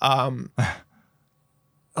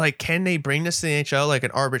 Like, can they bring this to the NHL, like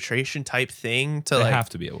an arbitration type thing to They like have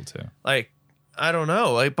to be able to. like, I don't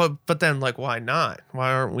know. Like, but then like, why not?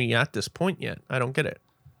 Why aren't we at this point yet? I don't get it.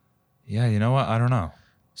 Yeah, you know what? I don't know.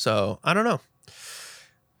 So I don't know.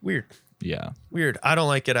 Weird. Yeah. Weird. I don't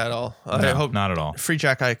like it at all. I No, hope not at all. free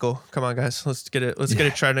Jack Eichel. Come on, guys. Let's get it. Let's get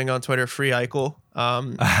it trending on Twitter. Free Eichel.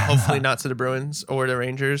 Hopefully not to the Bruins or the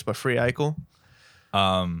Rangers, but free Eichel.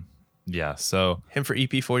 Yeah, so Him for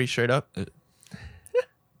EP40 straight up.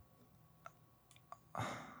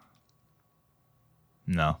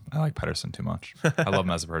 no, I like Pettersson too much. I love him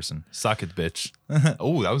as a person. Suck it, bitch.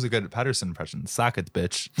 Oh, that was a good Pettersson impression. Suck it,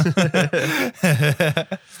 bitch.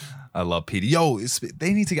 I love Petey. Yo,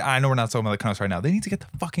 they need to get, I know we're not talking about the Canucks right now. They need to get the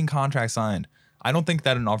fucking contract signed. I don't think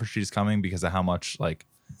that an offer sheet is coming because of how much like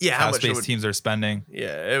How much space teams are spending.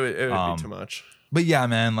 Yeah, it would be too much. But yeah,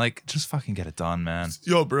 man, like just fucking get it done, man.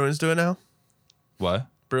 Yo, Bruins do it now? What?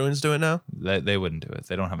 Bruins do it now? They wouldn't do it.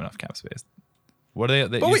 They don't have enough cap space. What are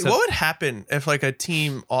they? But wait, what would happen if like a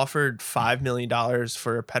team offered $5 million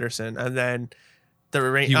for a Pedersen and then the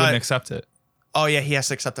He wouldn't accept it. Oh yeah, he has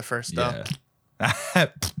to accept the first though. Yeah.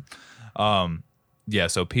 Yeah,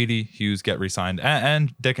 so Petey, Hughes get re-signed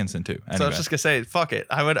and Dickinson too. Anyway. So I was just gonna say, fuck it.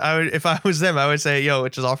 I would if I was them, I would say, yo,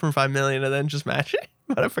 just offer him $5 million and then just match it.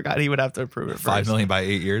 But I forgot he would have to approve it first. $5 million by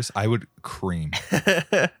 8 years. I would cream.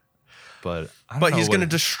 But he's going to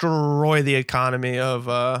destroy the economy of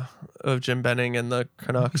Jim Benning and the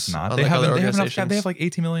Canucks. It's not. On They like have other enough. organizations. They have like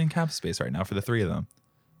 18 million cap space right now for the three of them.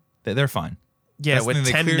 They're fine. Yeah, That's the with thing,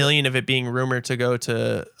 they 10 clear- million of it being rumored to go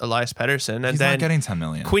to Elias Pettersson, and He's then not getting 10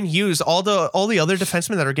 million. Quinn Hughes, all the other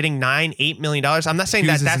defensemen that are getting $9-8 million. I'm not saying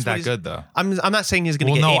Hughes that's isn't what that good though. I'm not saying he's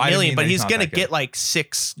going to Well, get no, I $8 didn't million, mean but that he's he's not going to that get good. like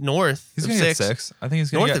 6 north. He's of gonna get 6. 6. I think he's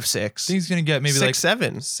gonna North get of 6. I think he's gonna get maybe 6, like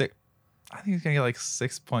 7. 6. I think he's gonna get like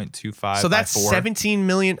 6.25. So that's by 4. 17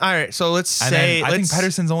 million. All right, so let's And say then I think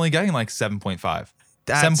Pettersson's only getting like 7.5.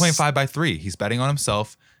 7.5 by 3. He's betting on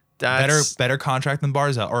himself. Better contract than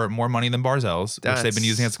Barzell, or more money than Barzell's, which they've been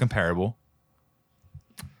using as a comparable.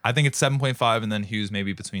 I think it's 7.5, and then Hughes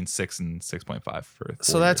maybe between 6 and 6.5 for 4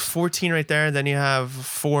 So that's years. 14 right there. Then you have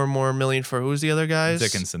 4 more million for who's the other guys?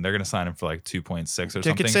 Dickinson. They're gonna sign him for like 2.6 or something.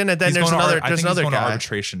 Dickinson, and then He's there's going to another- I there's think he's another going to guy.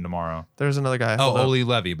 arbitration tomorrow. There's another guy. Oh, Hold up. Ole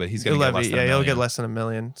Levy, but he's gonna get less than yeah, $1 he'll million. get less than $1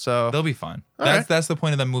 million. So They'll be fine. All That's right. that's the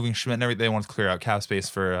point of them moving Schmidt and everything. They want to clear out cap space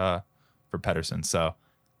for Pettersson. So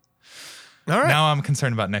all right. now I'm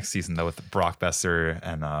concerned about next season though with Brock Besser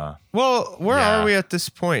and Well, where Yeah. are we at this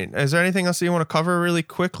point? Is there anything else that you want to cover really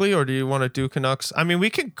quickly, or do you want to do Canucks? I mean, we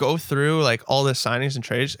could go through like all the signings and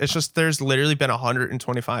trades. It's just there's literally been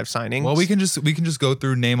 125 signings. well we can just go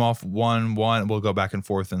through, name off one. We'll go back and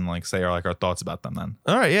forth and like say our thoughts about them then.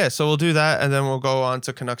 All right, yeah. So we'll do that, and then we'll go on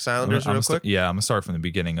to Canucks Islanders real quick. I'm gonna start from the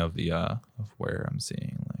beginning of the of where I'm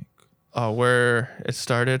seeing like Where it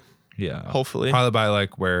started. yeah Hopefully. probably by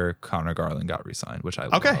like where Connor Garland got re-signed, which I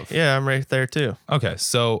Okay. love. Yeah, I'm right there too. Okay,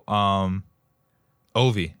 so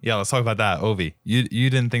Ovi. Yeah, let's talk about that. Ovi. You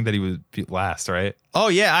didn't think that he would be last, right? Oh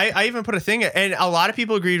yeah, I even put a thing, and a lot of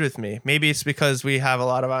people agreed with me. Maybe it's because we have a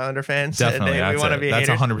lot of Islander fans. Definitely. And we want to be That's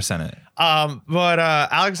haters. 100% it. But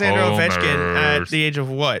Alexander Ovechkin Homers. at the age of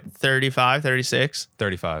what, 35, 36?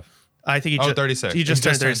 35. I think he Oh, just 36. He just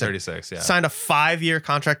turned 36. 36, yeah. Signed a 5-year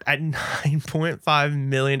contract at $9.5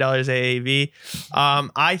 million AAV.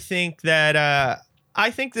 I think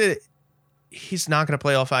that he's not going to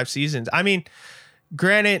play all 5 seasons. I mean,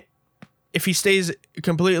 granted, if he stays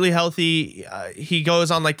completely healthy, he goes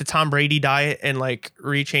on like the Tom Brady diet and like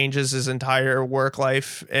rechanges his entire work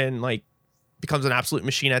life and like becomes an absolute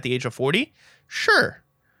machine at the age of 40, sure,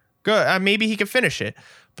 good. Maybe he can finish it.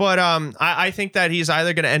 But I think that he's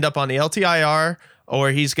either going to end up on the LTIR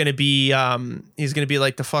or he's going to be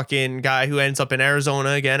like the fucking guy who ends up in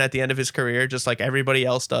Arizona again at the end of his career, just like everybody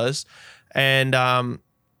else does. And I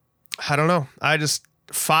don't know.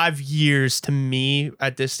 5 years to me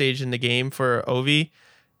at this stage in the game for Ovi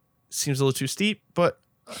seems a little too steep, but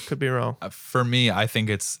I could be wrong. For me, I think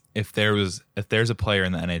it's if there's a player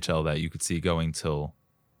in the NHL that you could see going till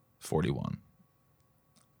 41,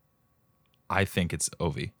 I think it's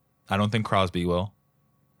Ovi. I don't think Crosby will.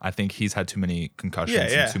 I think he's had too many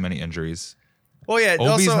concussions and too many injuries. Well, yeah,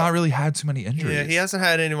 Ovi's not really had too many injuries. Yeah, he hasn't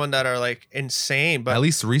had anyone that are like insane, but at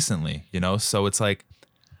least recently, So it's like,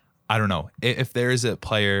 I don't know. If there is a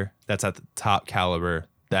player that's at the top caliber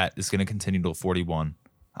that is going to continue till 41,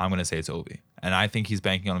 I'm going to say it's Ovi. And I think he's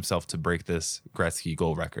banking on himself to break this Gretzky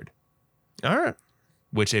goal record. All right.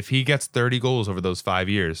 Which if he gets 30 goals over those 5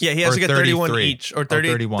 years. Yeah, he has to get 31 33, each or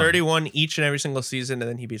 31 each and every single season, and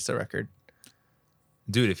then he beats the record.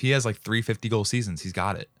 Dude, if he has like 350 goal seasons, he's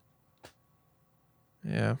got it.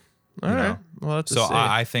 Yeah. All right. Well, let's so see.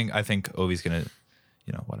 I think Ovi's going to,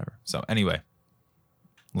 whatever. So anyway,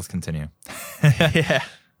 let's continue. Yeah.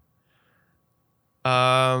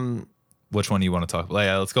 Which one do you want to talk about?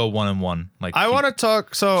 Yeah, let's go 1-1. Like I want to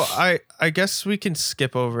talk. So I guess we can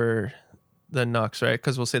skip over the Canucks, right?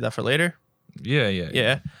 Because we'll save that for later.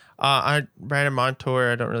 Yeah. Brandon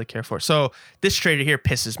Montour, I don't really care for. So this trade here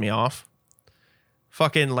pisses me off.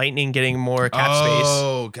 Fucking Lightning getting more cap space.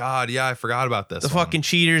 Oh God, yeah, I forgot about this. The fucking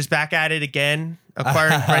cheaters back at it again,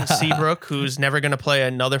 acquiring Brent Seabrook, who's never gonna play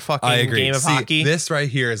another fucking game of hockey. This right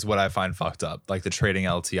here is what I find fucked up, like the trading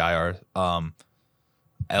LTIR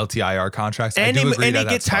contracts. And I do agree they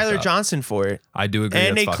get Tyler Johnson for it. I do agree.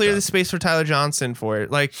 And they clear the space for Tyler Johnson for it.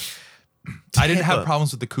 Like, I didn't have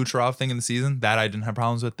problems with the Kucherov thing in the season. That I didn't have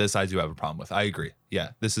problems with. This I do have a problem with. I agree.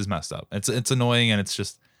 Yeah, this is messed up. It's annoying and it's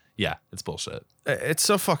just. Yeah, it's bullshit. It's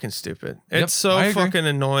so fucking stupid. Yep, It's so fucking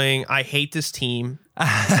annoying. I hate this team.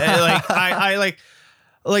 I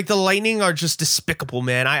the Lightning are just despicable,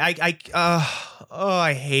 man. I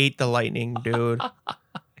hate the Lightning, dude.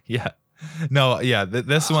 Yeah. No, yeah.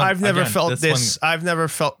 This one I've never felt this. I've never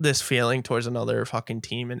felt this feeling towards another fucking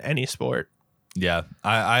team in any sport. Yeah,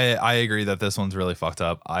 I agree that this one's really fucked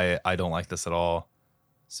up. I don't like this at all.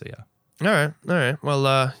 So yeah. All right.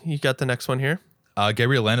 Well, you got the next one here.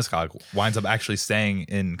 Gabriel Landeskog winds up actually staying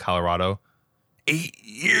in Colorado 8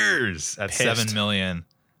 years at $7 million.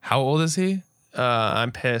 How old is he?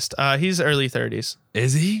 I'm pissed. He's early 30s.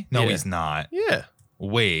 Is he? No, Yeah. he's not. Yeah.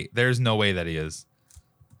 Wait, there's no way that he is.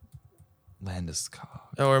 Landeskog.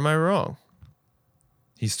 Oh, or am I wrong?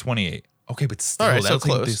 He's 28. Okay, but still, All right, so that's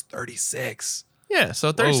like close. he's 36. Yeah,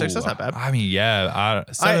 so 36. That's not bad. I mean, yeah,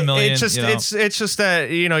 $7 million. It's just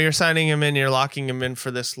that you're signing him in, you're locking him in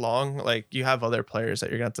for this long. Like you have other players that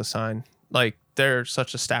you're going to have to sign. Like they're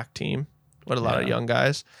such a stacked team with a lot of young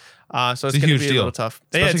guys. So it's going to be a little tough.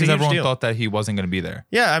 Especially because everyone thought that he wasn't going to be there.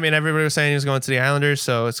 Yeah, I mean everybody was saying he was going to the Islanders,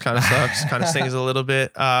 so it's kind of sucks. Kind of stings a little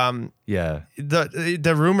bit. Yeah.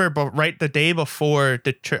 The rumor, but right the day before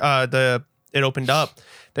it opened up,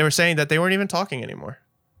 they were saying that they weren't even talking anymore.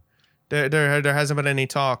 There hasn't been any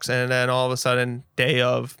talks, and then all of a sudden, day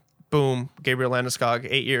of, boom, Gabriel Landeskog,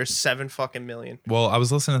 8 years, $7 million. Well, I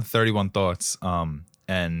was listening to 31 Thoughts,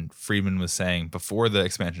 and Friedman was saying before the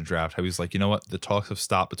expansion draft, he was like, you know what, the talks have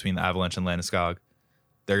stopped between the Avalanche and Landeskog.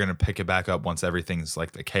 They're gonna pick it back up once everything's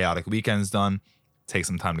like the chaotic weekend's done, take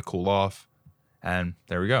some time to cool off, and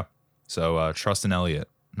there we go. So trust in Elliott,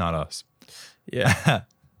 not us. Yeah.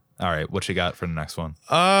 All right, what you got for the next one?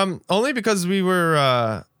 Only because we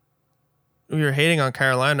were hating on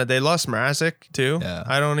Carolina. They lost Mrazek too. Yeah.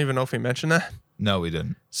 I don't even know if we mentioned that. No, we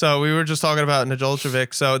didn't. So we were just talking about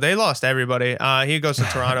Nedeljkovic. So they lost everybody. He goes to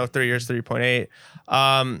Toronto, 3 years, 3.8.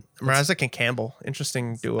 Mrazek and Campbell,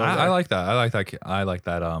 interesting duo. I like that. I like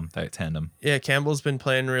that tandem. Yeah, Campbell's been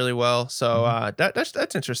playing really well. So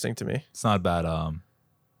that's interesting to me. It's not bad.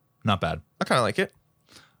 Not bad. I kind of like it.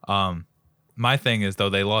 My thing is though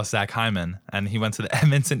they lost Zach Hyman and he went to the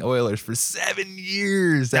Edmonton Oilers for 7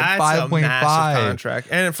 years at That's 5.5 a massive contract,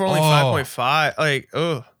 and for only 5.5, like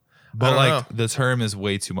But like the term is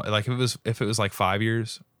way too much. Like if it was like 5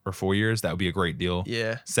 years or 4 years, that would be a great deal.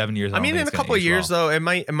 Yeah, 7 years. I mean, in a couple of years though, it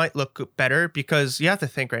might look better because you have to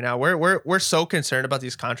think right now we're so concerned about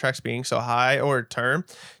these contracts being so high or term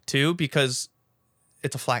too because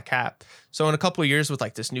it's a flat cap. So in a couple of years with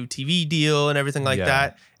like this new TV deal and everything like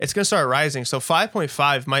that, it's going to start rising. So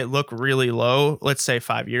 5.5 might look really low, let's say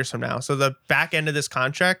 5 years from now. So the back end of this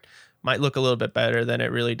contract might look a little bit better than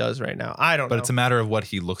it really does right now. I don't know. But it's a matter of what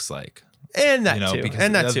he looks like. And that you know, too. because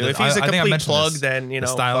And that too. If he's a I think I complete mentioned plug, this, then, you know,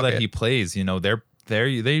 the style fuck that it. he plays, you know,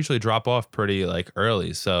 they usually drop off pretty like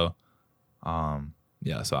early. So,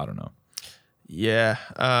 yeah. So I don't know. Yeah.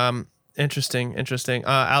 Interesting.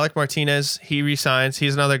 Alec Martinez, he resigns.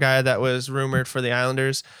 He's another guy that was rumored for the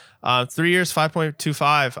Islanders. 3 years,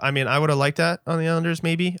 5.25. I mean, I would have liked that on the Islanders,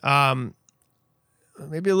 maybe.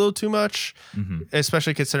 Maybe a little too much,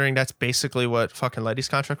 especially considering that's basically what fucking Letty's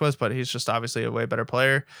contract was, but he's just obviously a way better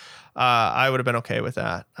player. I would have been okay with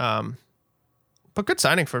that. But good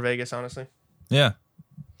signing for Vegas, honestly. Yeah.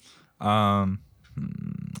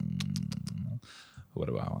 What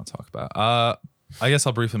do I want to talk about? I guess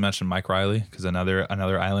I'll briefly mention Mike Riley because another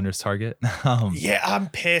Islanders target. Yeah, I'm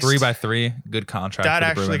pissed. 3x3, good contract. That for the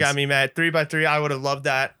actually Bruins. got me mad. 3x3, I would have loved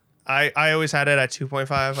that. I always had it at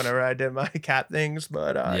 2.5 whenever I did my cap things,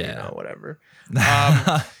 but you know, whatever.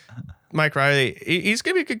 Mike Riley, he's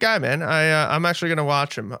gonna be a good guy, man. I'm actually gonna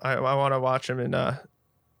watch him. I want to watch him and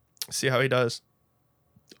see how he does.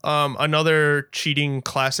 Another cheating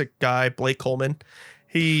classic guy, Blake Coleman.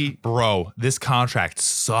 Bro, this contract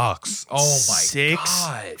sucks. Oh my 6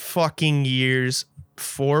 god. fucking years,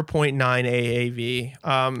 4.9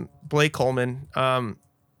 AAV. Blake Coleman,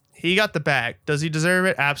 he got the bag. Does he deserve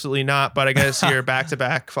it? Absolutely not. But I guess you're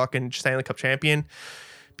back-to-back fucking Stanley Cup champion.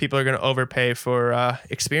 People are going to overpay for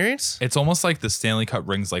experience. It's almost like the Stanley Cup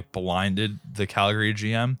rings like blinded the Calgary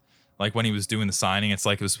GM. Like when he was doing the signing, it's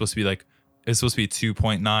like it was supposed to be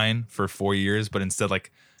 2.9 for 4 years, but instead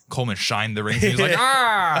like Coleman shined the rings. And he was like,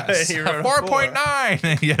 He wrote a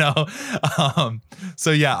 4.9, you know?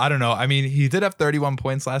 So yeah, I don't know. I mean, he did have 31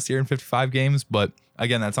 points last year in 55 games, but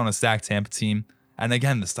again, that's on a stacked Tampa team. And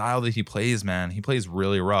again, the style that he plays, man, he plays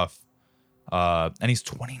really rough. And he's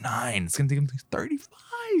 29. It's going to take him 35.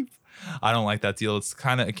 I don't like that deal. It's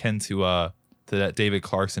kind of akin to that David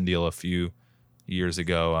Clarkson deal a few years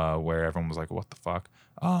ago where everyone was like, what the fuck?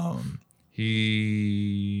 So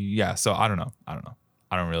I don't know. I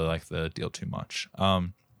don't really like the deal too much.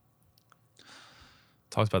 Talked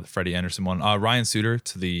about the Freddie Anderson one. Ryan Suter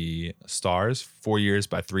to the Stars, 4 years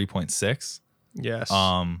by 3.6. Yes.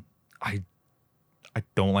 I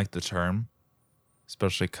don't like the term,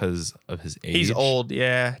 especially because of his age. He's old,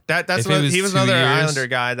 yeah. That's If what it was he was 2 another years- Islander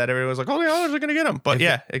guy that everyone was like, oh, the Islanders are gonna get him. But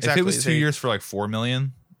yeah, exactly. If it was 2 years for like $4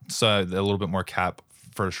 million, so a little bit more cap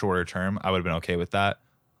for a shorter term, I would have been okay with that.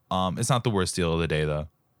 It's not the worst deal of the day though,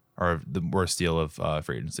 or the worst deal of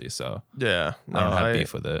free agency. So yeah, I don't have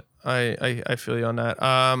beef with it. I feel you on that.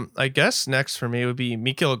 I guess next for me would be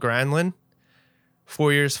Mikael Granlund,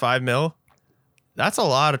 4 years, $5 million. That's a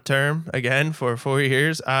lot of term again for 4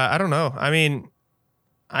 years. I don't know. I mean,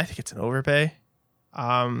 I think it's an overpay.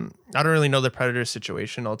 I don't really know the Predators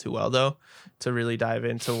situation all too well though, to really dive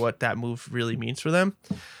into what that move really means for them.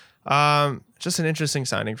 Just an interesting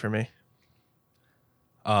signing for me.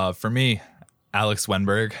 For me, Alex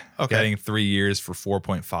Wenberg getting 3 years for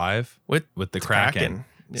 4.5 with the Kraken.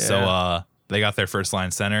 Yeah. So they got their first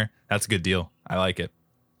line center. That's a good deal. I like it.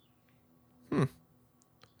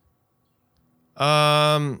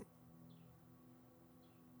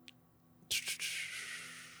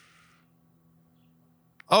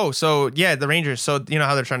 Oh, so yeah, the Rangers. So you know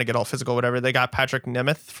how they're trying to get all physical, whatever. They got Patrick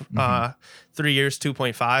Nemeth, 3 years,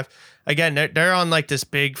 2.5. Again, they're on like this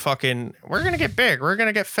big fucking. We're gonna get big. We're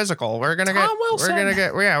gonna get physical. We're gonna get. We're gonna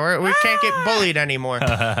get. Yeah, we can't get bullied anymore.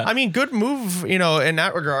 I mean, good move, you know, in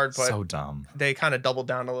that regard. But So dumb. they kind of doubled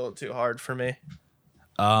down a little too hard for me.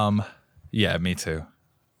 Yeah, me too.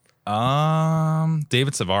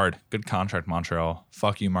 David Savard, good contract, Montreal.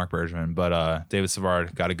 Fuck you, Mark Bergevin. But David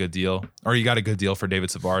Savard got a good deal, or you got a good deal for David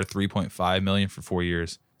Savard, $3.5 million for 4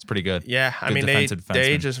 years. It's pretty good. Yeah, I Good mean defensive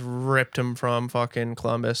they defenseman. just ripped him from fucking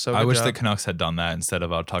Columbus. So I good wish job. the Canucks had done that instead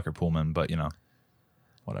of Tucker Pullman, but you know,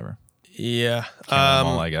 whatever. Yeah. Can't win them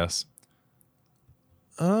all, I guess.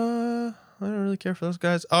 I don't really care for those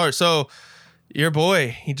guys. Oh, so your boy,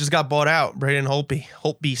 he just got bought out. Braden Holtby,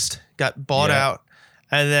 Holtbeast got bought Yeah. out,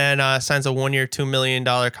 and then signs a 1 year, $2 million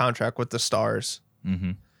contract with the Stars.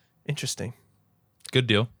 Mm-hmm. Interesting. Good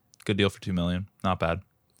deal. Good deal for $2 million. Not bad.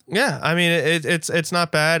 Yeah, I mean it's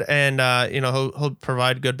not bad, and you know he'll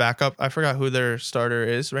provide good backup. I forgot who their starter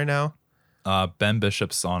is right now. Ben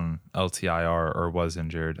Bishop's on LTIR or was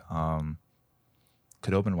injured.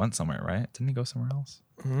 Khudobin went somewhere, right? Didn't he go somewhere else?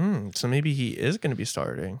 So maybe he is going to be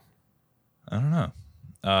starting. I don't know.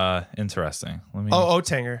 Interesting. Let me. Oh,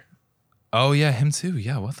 Otanger. Oh yeah, him too.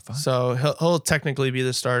 Yeah, what the fuck? So he'll technically be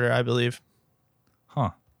the starter, I believe. Huh.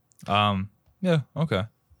 Yeah, okay.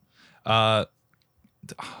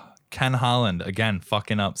 Ken Holland again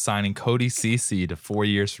fucking up signing Cody Ceci to 4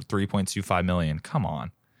 years for $3.25 million. Come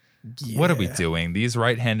on. What are we doing? These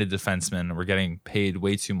right-handed defensemen were getting paid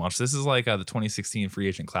way too much. This is like the 2016 free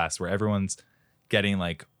agent class where everyone's getting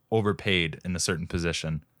like overpaid in a certain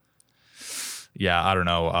position. Yeah, I don't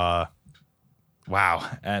know. Wow.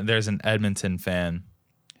 And there's an Edmonton fan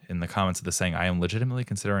in the comments of this saying, I am legitimately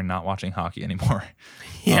considering not watching hockey anymore.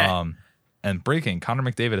 Yeah. And breaking, Connor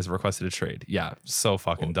McDavid has requested a trade. Yeah, so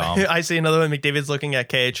fucking dumb. I see another one. McDavid's looking at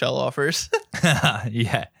KHL offers.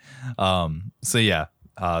 Yeah. So yeah,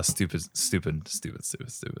 stupid.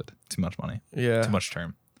 Too much money. Yeah. Too much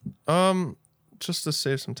term. Just to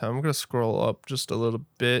save some time, I'm gonna scroll up just a little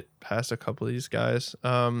bit past a couple of these guys.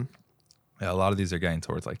 Yeah, a lot of these are getting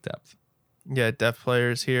towards like depth. Yeah, depth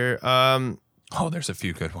players here. Oh, there's a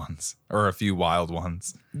few good ones or a few wild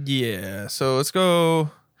ones. Yeah. So let's go.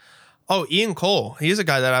 Oh, Ian Cole. He's a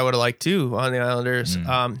guy that I would have liked too on the Islanders.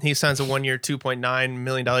 He signs a 1 year, $2.9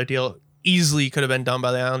 million deal. Easily could have been done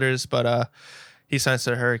by the Islanders, but he signs to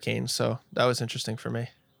the Hurricanes. So that was interesting for me.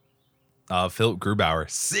 Philip Grubauer,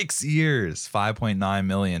 6 years, $5.9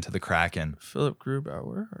 million to the Kraken. Philip Grubauer,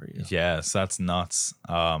 where are you? Yes, that's nuts.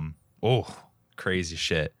 Crazy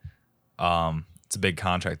shit. It's a big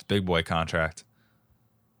contract, big boy contract.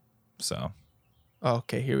 So.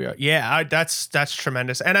 Okay, here we are. Yeah, that's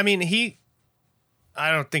tremendous. And I mean,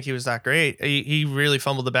 I don't think he was that great. He really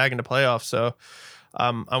fumbled the bag in the playoffs. So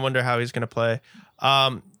I wonder how he's going to play.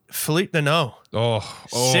 Philippe Deneau.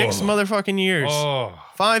 6 motherfucking years.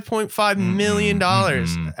 $5.5 million.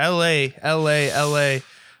 LA. I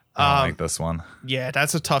don't like this one. Yeah,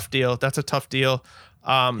 that's a tough deal.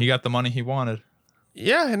 He got the money he wanted.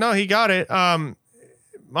 Yeah, no, he got it.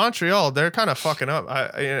 Montreal, they're kind of fucking up.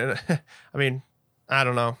 I mean, I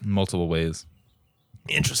don't know. Multiple ways.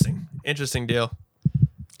 Interesting deal.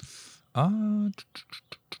 Jaden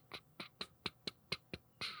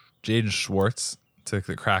Schwartz took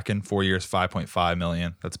the Kraken, 4 years, $5.5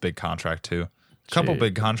 million. That's a big contract too. A couple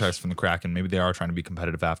big contracts from the Kraken. Maybe they are trying to be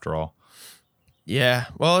competitive after all. Yeah,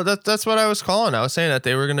 well, that's what I was calling. I was saying that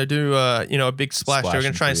they were going to do a big splash. They were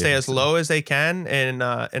going to try and stay as low as they can in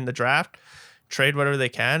the draft, trade whatever they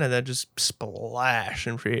can, and then just splash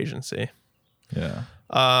in free agency. Yeah.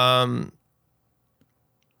 I'm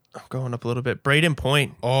going up a little bit. Braden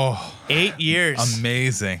Point. 8 years.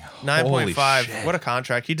 Amazing. 9.5. What a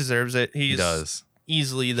contract. He deserves it. He does.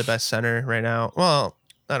 Easily the best center right now. Well,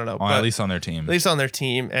 I don't know. Well, but at least on their team. At least on their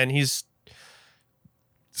team. And he's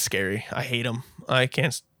scary. I hate him. I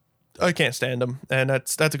can't stand him. And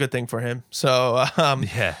that's a good thing for him. So,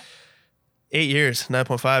 yeah. 8 years,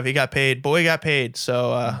 9.5. He got paid. Boy got paid.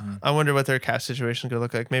 So I wonder what their cap situation is going to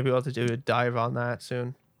look like. Maybe we'll have to do a dive on that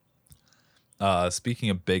soon. Speaking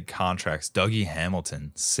of big contracts, Dougie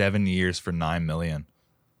Hamilton, 7 years for $9 million.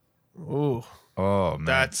 Ooh. Oh man,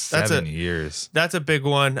 that's 7 years. That's a big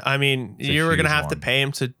one. I mean, you were going to have to pay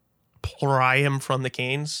him to pry him from the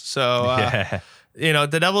Canes. So yeah.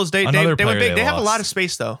 The Devils, they Another went big. player They have a lost. lot of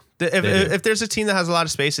space though. If there's a team that has a lot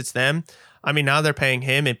of space, it's them. I mean, now they're paying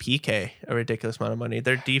him and PK a ridiculous amount of money.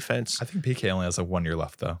 Their defense. I think PK only has like 1 year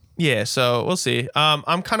left though. Yeah, so we'll see.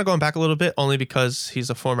 I'm kind of going back a little bit only because he's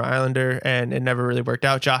a former Islander and it never really worked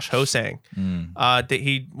out. Josh Hosang,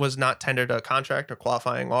 he was not tendered a contract or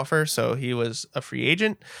qualifying offer, so he was a free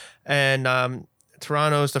agent. And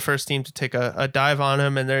Toronto is the first team to take a dive on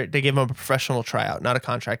him, and they gave him a professional tryout, not a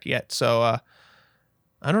contract yet. So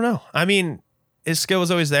I don't know. I mean, his skill was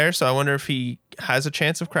always there, so I wonder if he has a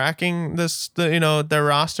chance of cracking their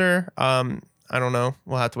roster. I don't know.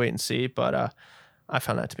 We'll have to wait and see, but I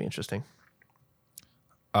found that to be interesting.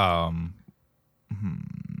 Oh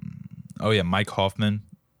yeah, Mike Hoffman,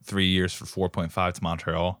 3 years for 4.5 to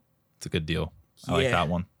Montreal. It's a good deal. I like that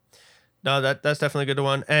one. No, that's definitely a good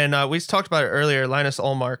one. And we talked about it earlier. Linus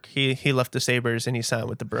Ullmark, he left the Sabres and he signed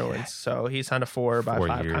with the Bruins, so he signed a 4 by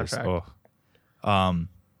 5 years. contract.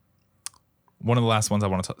 One of the last ones I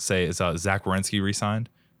want to say is Zach Werenski re-signed.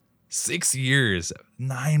 6 years,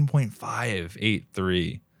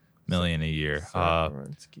 $9.583 million a year.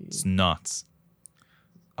 It's nuts.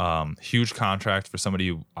 Huge contract for somebody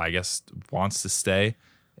who I guess wants to stay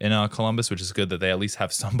in Columbus, which is good that they at least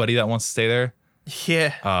have somebody that wants to stay there.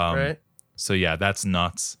 Yeah, right. So yeah, that's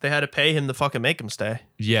nuts. They had to pay him to fucking make him stay.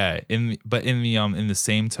 Yeah, in the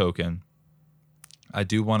same token, I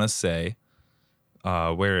do want to say.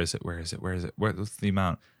 Where is it? What's the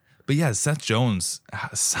amount? But yeah, Seth Jones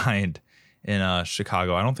signed in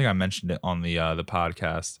Chicago. I don't think I mentioned it on the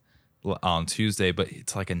podcast on Tuesday, but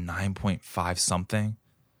it's like a 9.5 something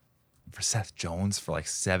for Seth Jones for like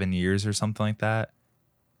 7 years or something like that.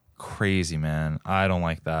 Crazy, man. I don't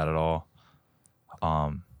like that at all.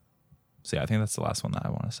 So yeah, I think that's the last one that I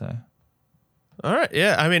want to say. All right,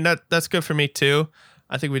 yeah. I mean that's good for me too.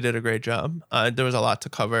 I think we did a great job. There was a lot to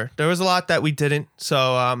cover. There was a lot that we didn't. So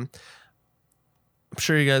I'm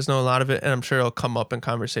sure you guys know a lot of it, and I'm sure it'll come up in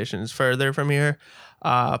conversations further from here.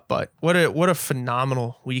 But what a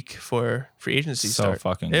phenomenal week for free agency So start.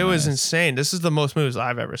 fucking It was nice. insane. This is the most moves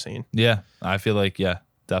I've ever seen. Yeah, I feel like, yeah,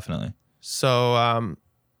 definitely. So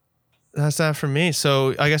that's that for me.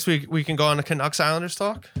 So I guess we can go on to Canucks Islanders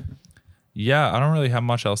talk. Yeah, I don't really have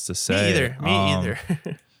much else to say. Me either.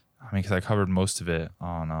 I mean, because I covered most of it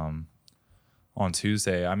on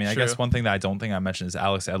Tuesday. I mean, I True. guess one thing that I don't think I mentioned is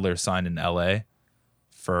Alex Edler signed in LA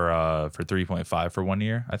for 3.5 for 1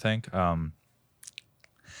 year, I think.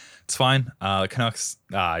 It's fine. Canucks,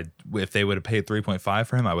 if they would have paid 3.5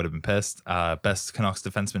 for him, I would have been pissed. Best Canucks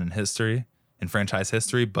defenseman in franchise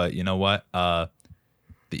history. But you know what? The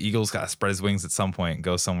Eagles got to spread his wings at some point and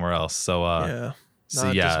go somewhere else. So Yeah.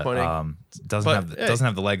 Not disappointing. doesn't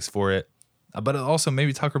have the legs for it. But also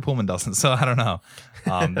maybe Tucker Pullman doesn't. So I don't know.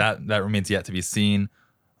 That remains yet to be seen.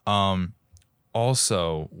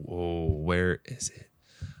 Also, where is it?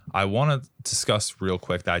 I want to discuss real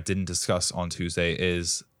quick that I didn't discuss on Tuesday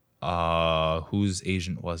is whose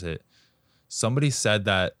agent was it? Somebody said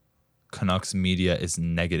that Canucks media is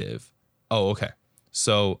negative. Oh, okay.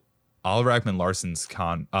 So Oliver Ekman-Larsson's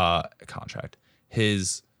contract,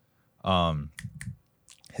 his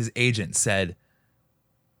agent said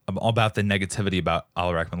about the negativity about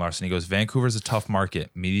Oliver Ekman-Larsson. He goes, Vancouver's a tough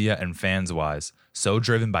market, media and fans wise. So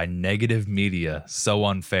driven by negative media, so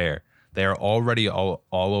unfair. They are already all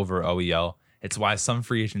over OEL. It's why some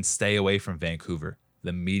free agents stay away from Vancouver.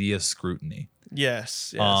 The media scrutiny.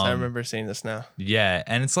 Yes. I remember seeing this now. Yeah,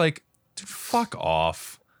 and it's like, dude, fuck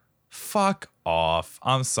off. Fuck off.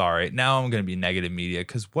 I'm sorry. Now I'm going to be negative media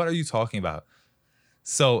because what are you talking about?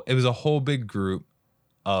 So it was a whole big group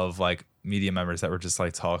of like media members that were just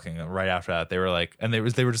like talking right after that. They were like, and they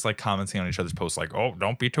were just like commenting on each other's posts like, oh,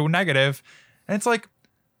 don't be too negative. And it's like,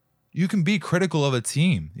 you can be critical of a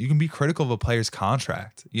team. You can be critical of a player's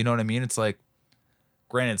contract. You know what I mean? It's like,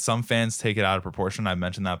 granted, some fans take it out of proportion. I've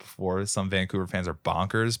mentioned that before. Some Vancouver fans are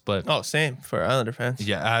bonkers, but Same for Islander fans.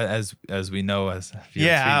 yeah, as we know, as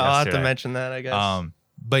I'll have to mention that, I guess.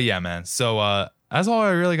 But yeah, man. So that's all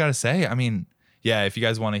I really got to say. I mean, yeah, if you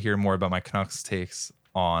guys want to hear more about my Canucks takes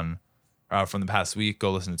on from the past week,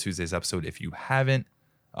 go listen to Tuesday's episode if you haven't.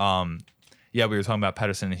 Yeah, we were talking about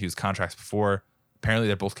Pettersson and Hughes contracts before. Apparently,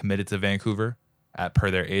 they're both committed to Vancouver.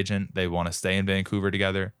 Per their agent, they want to stay in Vancouver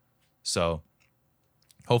together. So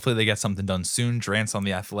hopefully they get something done soon. Drance on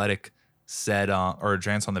The Athletic said, or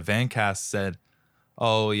Drance on the Vancast said,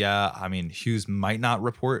 oh, yeah, I mean, Hughes might not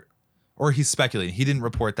report, or he's speculating. He didn't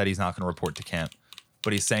report that he's not going to report to camp,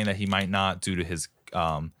 but he's saying that he might not due to his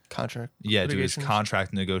contract. Yeah, due to his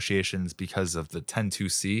contract negotiations because of the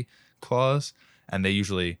 10-2C clause. And they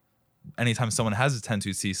usually, anytime someone has a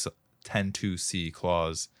 10-2C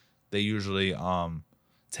clause, they usually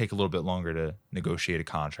take a little bit longer to negotiate a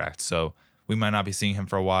contract. So we might not be seeing him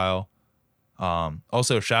for a while.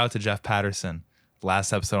 Also, shout out to Jeff Patterson.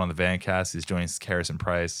 Last episode on the Vancast, he's joining Harrison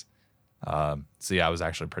Price. So yeah, I was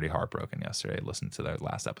actually pretty heartbroken yesterday listening to their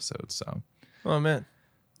last episode. So, Oh man.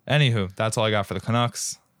 Anywho, that's all I got for the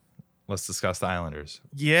Canucks. Let's discuss the Islanders.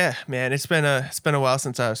 Yeah, man, it's been a while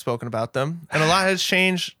since I've spoken about them, and a lot has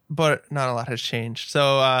changed, but not a lot has changed.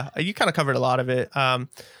 So you kind of covered a lot of it. I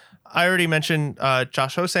already mentioned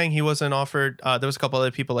Josh Ho saying he wasn't offered. There was a couple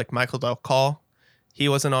other people like Michael Delcall. He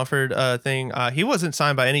wasn't offered a thing. He wasn't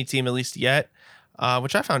signed by any team, at least yet,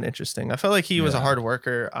 which I found interesting. I felt like he was a hard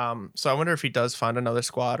worker. So I wonder if he does find another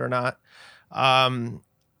squad or not.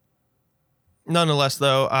 Nonetheless,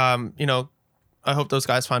 though, I hope those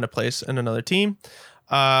guys find a place in another team.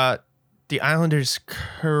 The Islanders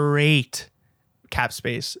create cap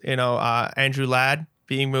space. Andrew Ladd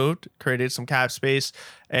being moved created some cap space,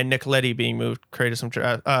 and Nick Leddy being moved created some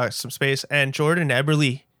space, and Jordan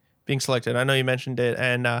Eberle being selected. I know you mentioned it,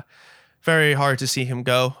 and very hard to see him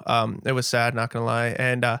go. It was sad, not gonna lie,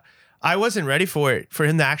 and I wasn't ready for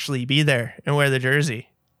him to actually be there and wear the jersey.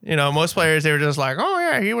 Most players, they were just like, oh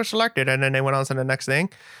yeah, he was selected, and then they went on to the next thing.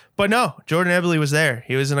 But no, Jordan Eberle was there.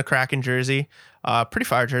 He was in a Kraken jersey, pretty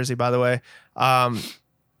fire jersey, by the way. And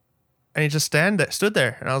he just stood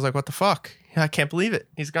there, and I was like, what the fuck? I can't believe it.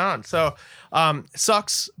 He's gone. So it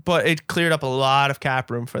sucks, but it cleared up a lot of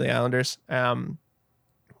cap room for the Islanders.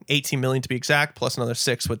 $18 million to be exact, plus another $6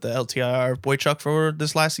 million with the LTIR of Boychuk for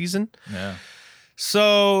this last season. Yeah.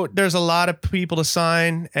 So there's a lot of people to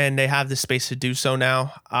sign, and they have the space to do so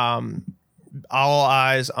now. All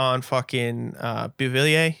eyes on fucking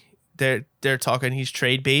Beauvillier. They're talking he's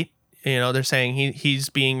trade bait. They're saying he's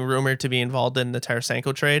being rumored to be involved in the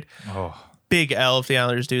Tarasenko trade. Oh, Big L if the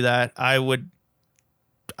Islanders do that. I would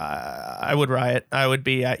I would riot. I would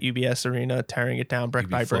be at UBS Arena tearing it down brick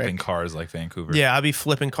You'd by be flipping brick. cars like Vancouver. Yeah, I'd be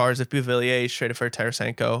flipping cars if Beauvillier traded for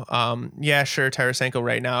Tarasenko. Yeah, sure, Tarasenko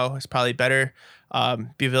right now is probably better.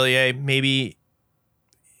 Beauvillier maybe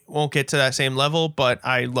won't get to that same level, but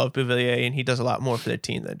I love Beauvillier, and he does a lot more for the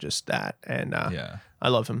team than just that. And I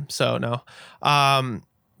love him. So no.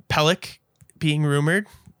 Pelech being rumored,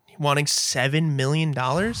 wanting $7 million.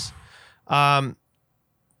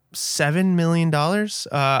 $7 million.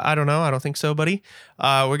 I don't know. I don't think so, buddy.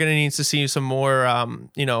 We're gonna need to see some more,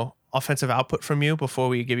 offensive output from you before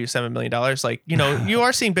we give you $7 million. Like, you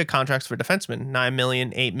are seeing big contracts for defensemen: $9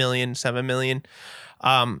 million, $8 million, $7 million.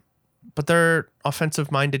 But they're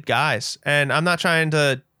offensive-minded guys, and I'm not trying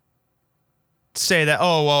to say that,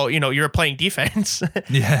 you're playing defense.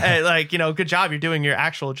 Yeah. And, good job, you're doing your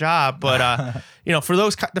actual job. But for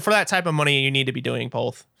that type of money, you need to be doing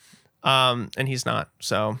both. And he's not.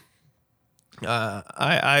 So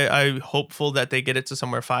I'm hopeful that they get it to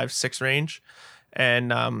somewhere 5-6 range,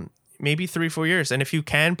 and maybe 3-4 years. And if you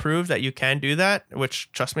can prove that you can do that,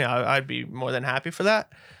 which, trust me, I'd be more than happy for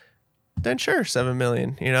that, then sure, $7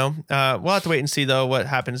 million. We'll have to wait and see though what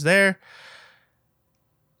happens there.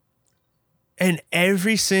 And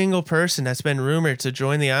every single person that's been rumored to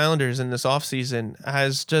join the Islanders in this offseason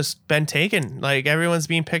has just been taken. Like, everyone's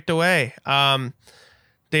being picked away.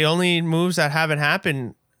 The only moves that haven't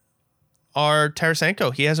happened are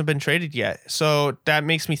Tarasenko. He hasn't been traded yet. So that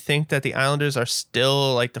makes me think that the Islanders are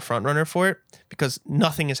still like the front runner for it, because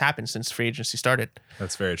nothing has happened since free agency started.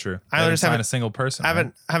 That's very true. Islanders haven't signed a single person.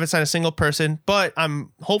 Haven't signed a single person, but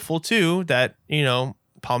I'm hopeful too that,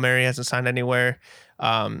 Palmieri hasn't signed anywhere.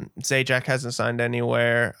 Zajac hasn't signed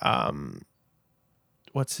anywhere.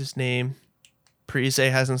 What's his name?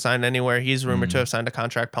 Parise hasn't signed anywhere. He's rumored to have signed a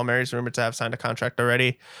contract. Palmieri's rumored to have signed a contract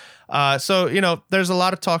already. So there's a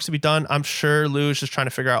lot of talks to be done. I'm sure Lou is just trying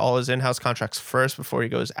to figure out all his in-house contracts first before he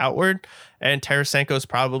goes outward. And Tarasenko is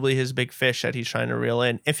probably his big fish that he's trying to reel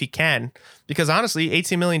in, if he can. Because honestly,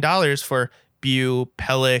 $18 million for Bew,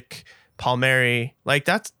 Pelech, Palmieri, like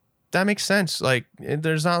that makes sense. Like,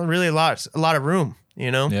 there's not really a lot of room,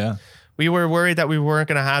 Yeah. We were worried that we weren't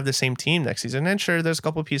going to have the same team next season. And sure, there's a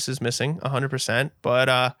couple pieces missing, 100%. But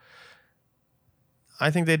I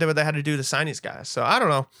think they did what they had to do to sign these guys. So I don't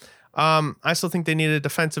know. I still think they need a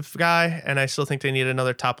defensive guy, and I still think they need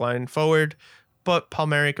another top line forward. But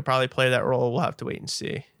Palmieri could probably play that role. We'll have to wait and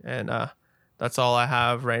see. And that's all I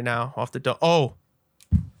have right now off the dome. Oh,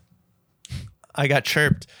 I got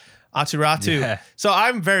chirped. Aturatu. Yeah. So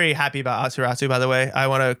I'm very happy about Aturatu, by the way. I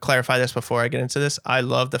want to clarify this before I get into this. I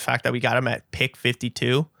love the fact that we got him at pick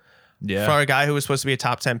 52. Yeah. For a guy who was supposed to be a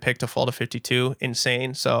top 10 pick to fall to 52.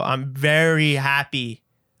 Insane. So I'm very happy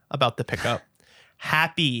about the pickup.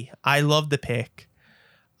 Happy. I love the pick.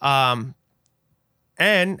 And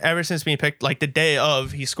ever since being picked, like the day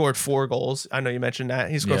of, he scored 4 goals. I know you mentioned that.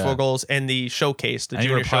 He scored 4 goals in the showcase, the And he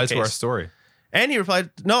junior replied showcase. to our story. And he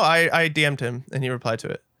replied, no, I DM'd him and he replied to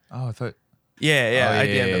it. Oh, I thought. Yeah, I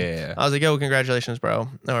DM'd him. Yeah. I was like, yo, congratulations, bro,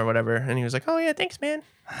 or whatever. And he was like, oh, yeah, thanks, man.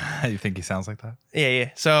 You think he sounds like that? Yeah.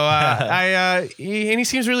 So he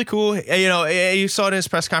seems really cool. You saw it in his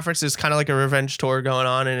press conference. There's kind of like a revenge tour going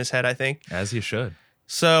on in his head, I think. As he should.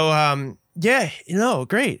 So,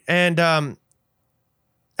 great. And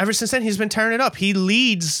ever since then, he's been tearing it up. He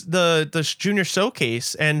leads the junior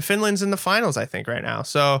showcase, and Finland's in the finals, I think, right now.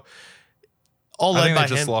 So all I led think by they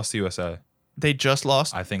just him. lost to USA. They just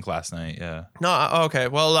lost? I think last night, yeah. No, okay.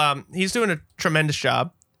 Well, he's doing a tremendous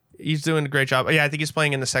job. He's doing a great job. Yeah, I think he's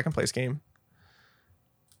playing in the second place game.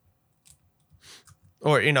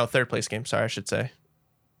 Or, third place game. Sorry, I should say.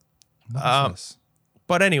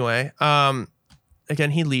 But anyway,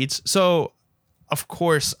 again, he leads. So, of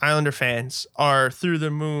course, Islander fans are through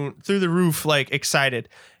the roof, like excited.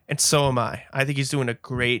 And so am I. I think he's doing a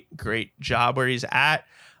great, great job where he's at.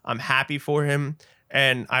 I'm happy for him.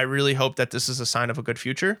 And I really hope that this is a sign of a good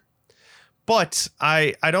future. But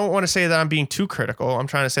I don't want to say that I'm being too critical. I'm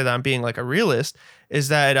trying to say that I'm being like a realist, is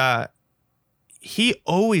that he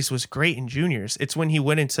always was great in juniors. It's when he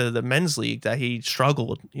went into the men's league that he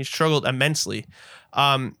struggled. He struggled immensely.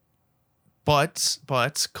 But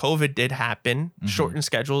COVID did happen, shortened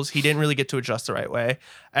schedules. He didn't really get to adjust the right way.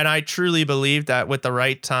 And I truly believe that with the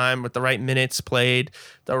right time, with the right minutes played,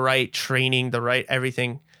 the right training, the right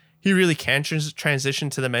everything, he really can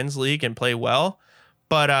transition to the men's league and play well.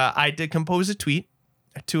 But I did compose a tweet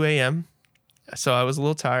at 2 a.m. So I was a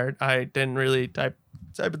little tired. I didn't really type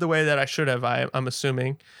it the way that I should have, I'm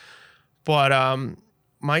assuming. But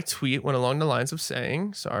my tweet went along the lines of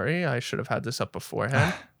saying, sorry, I should have had this up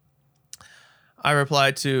beforehand. I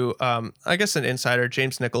replied to, I guess, an insider,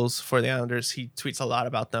 James Nichols for the Islanders. He tweets a lot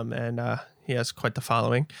about them, and he has quite the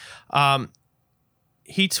following.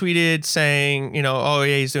 He tweeted saying, oh,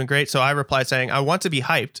 yeah, he's doing great. So I replied saying, I want to be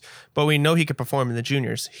hyped, but we know he could perform in the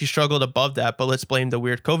juniors. He struggled above that, but let's blame the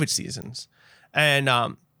weird COVID seasons. And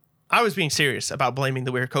I was being serious about blaming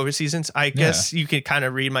the weird COVID seasons. I guess you could kind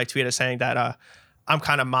of read my tweet as saying that I'm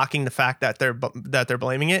kind of mocking the fact that they're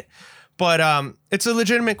blaming it. But it's a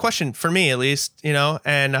legitimate question for me, at least,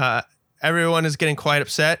 and everyone is getting quite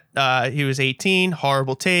upset. He was 18,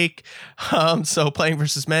 horrible take. So playing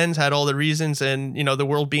versus men's had all the reasons, and, the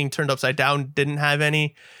world being turned upside down didn't have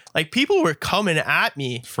any. Like, people were coming at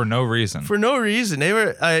me. For no reason. They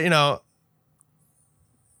were,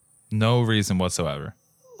 No reason whatsoever.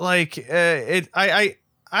 Like, I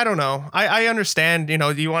don't know. I understand,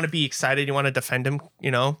 you want to be excited, you want to defend him,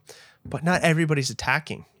 but not everybody's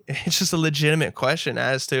attacking. It's just a legitimate question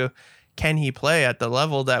as to, can he play at the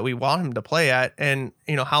level that we want him to play at? And,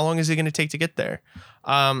 how long is he going to take to get there?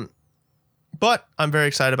 But I'm very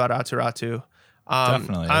excited about Aatu Ratu.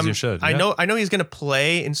 Definitely, as you should. I know he's going to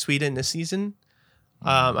play in Sweden this season.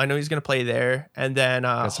 I know he's going to play there. And then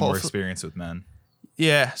got some more experience with men.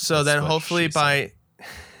 Yeah. So then hopefully by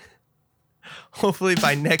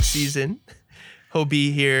next season, he'll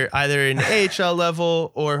be here either in AHL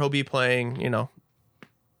level or he'll be playing,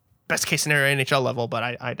 best case scenario NHL level,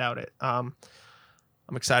 but I doubt it. I'm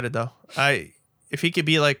excited though. If he could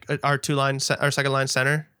be like our second line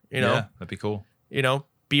center, yeah, that'd be cool.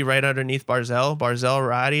 Be right underneath Ratu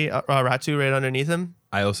right underneath him.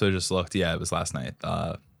 I also just looked. Yeah, it was last night.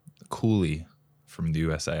 Cooley from the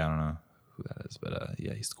USA. I don't know who that is, but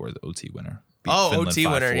he scored the OT winner. Beat Finland OT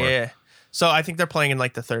 5-4. winner, yeah. So I think they're playing in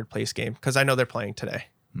like the third place game because I know they're playing today.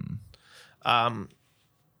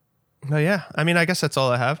 But yeah, I mean, I guess that's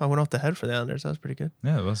all I have. I went off the head for the Islanders. That was pretty good.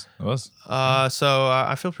 Yeah, it was. So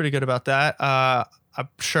I feel pretty good about that. I'm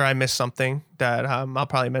sure I missed something that I'll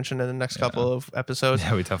probably mention in the next couple of episodes.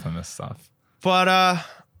 Yeah, we definitely missed stuff. But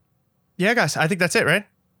yeah, guys, I think that's it, right?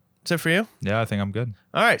 That's it for you? Yeah, I think I'm good.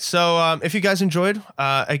 All right. So if you guys enjoyed,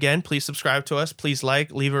 again, please subscribe to us. Please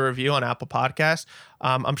leave a review on Apple Podcasts.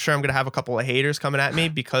 I'm sure I'm going to have a couple of haters coming at me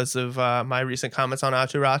because of my recent comments on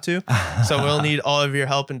Aatu Ratu. So we'll need all of your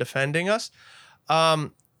help in defending us.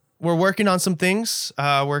 We're working on some things,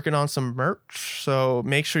 working on some merch. So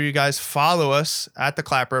make sure you guys follow us at the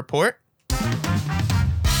Clapper Report.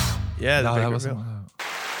 Yeah, the big reveal.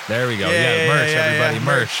 There we go. Yeah, merch, everybody.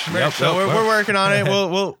 Merch. Yep, so we're working on it.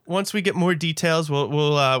 We'll once we get more details, we'll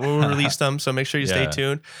release them. So make sure you stay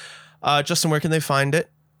tuned. Justin, where can they find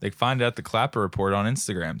it? They can find it at the Clapper Report on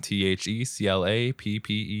Instagram.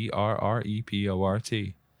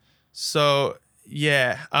 THECLAPPERREPORT. So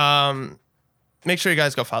yeah, make sure you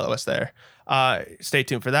guys go follow us there. Stay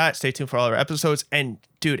tuned for that. Stay tuned for all our episodes. And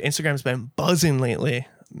dude, Instagram's been buzzing lately.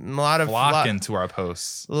 Flocking to our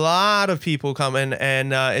posts. A lot of people coming,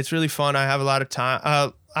 and it's really fun. I have a lot of time.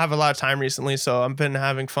 I have a lot of time recently, so I've been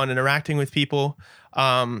having fun interacting with people.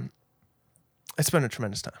 It's been a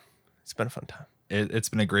tremendous time. It's been a fun time. It's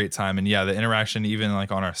been a great time, and yeah, the interaction, even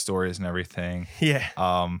like on our stories and everything. Yeah.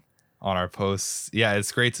 On our posts, yeah,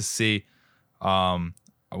 it's great to see. I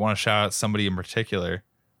want to shout out somebody in particular.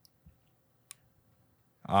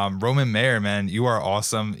 Roman Mayer, man, you are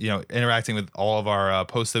awesome. Interacting with all of our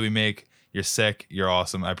posts that we make. You're sick. You're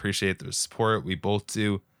awesome. I appreciate the support. We both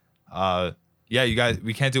do. Yeah, you guys,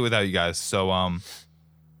 we can't do it without you guys. So,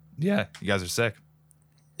 yeah, you guys are sick.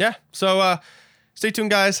 Yeah. So, stay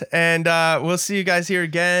tuned, guys, and we'll see you guys here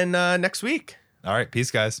again next week. All right.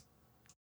 Peace, guys.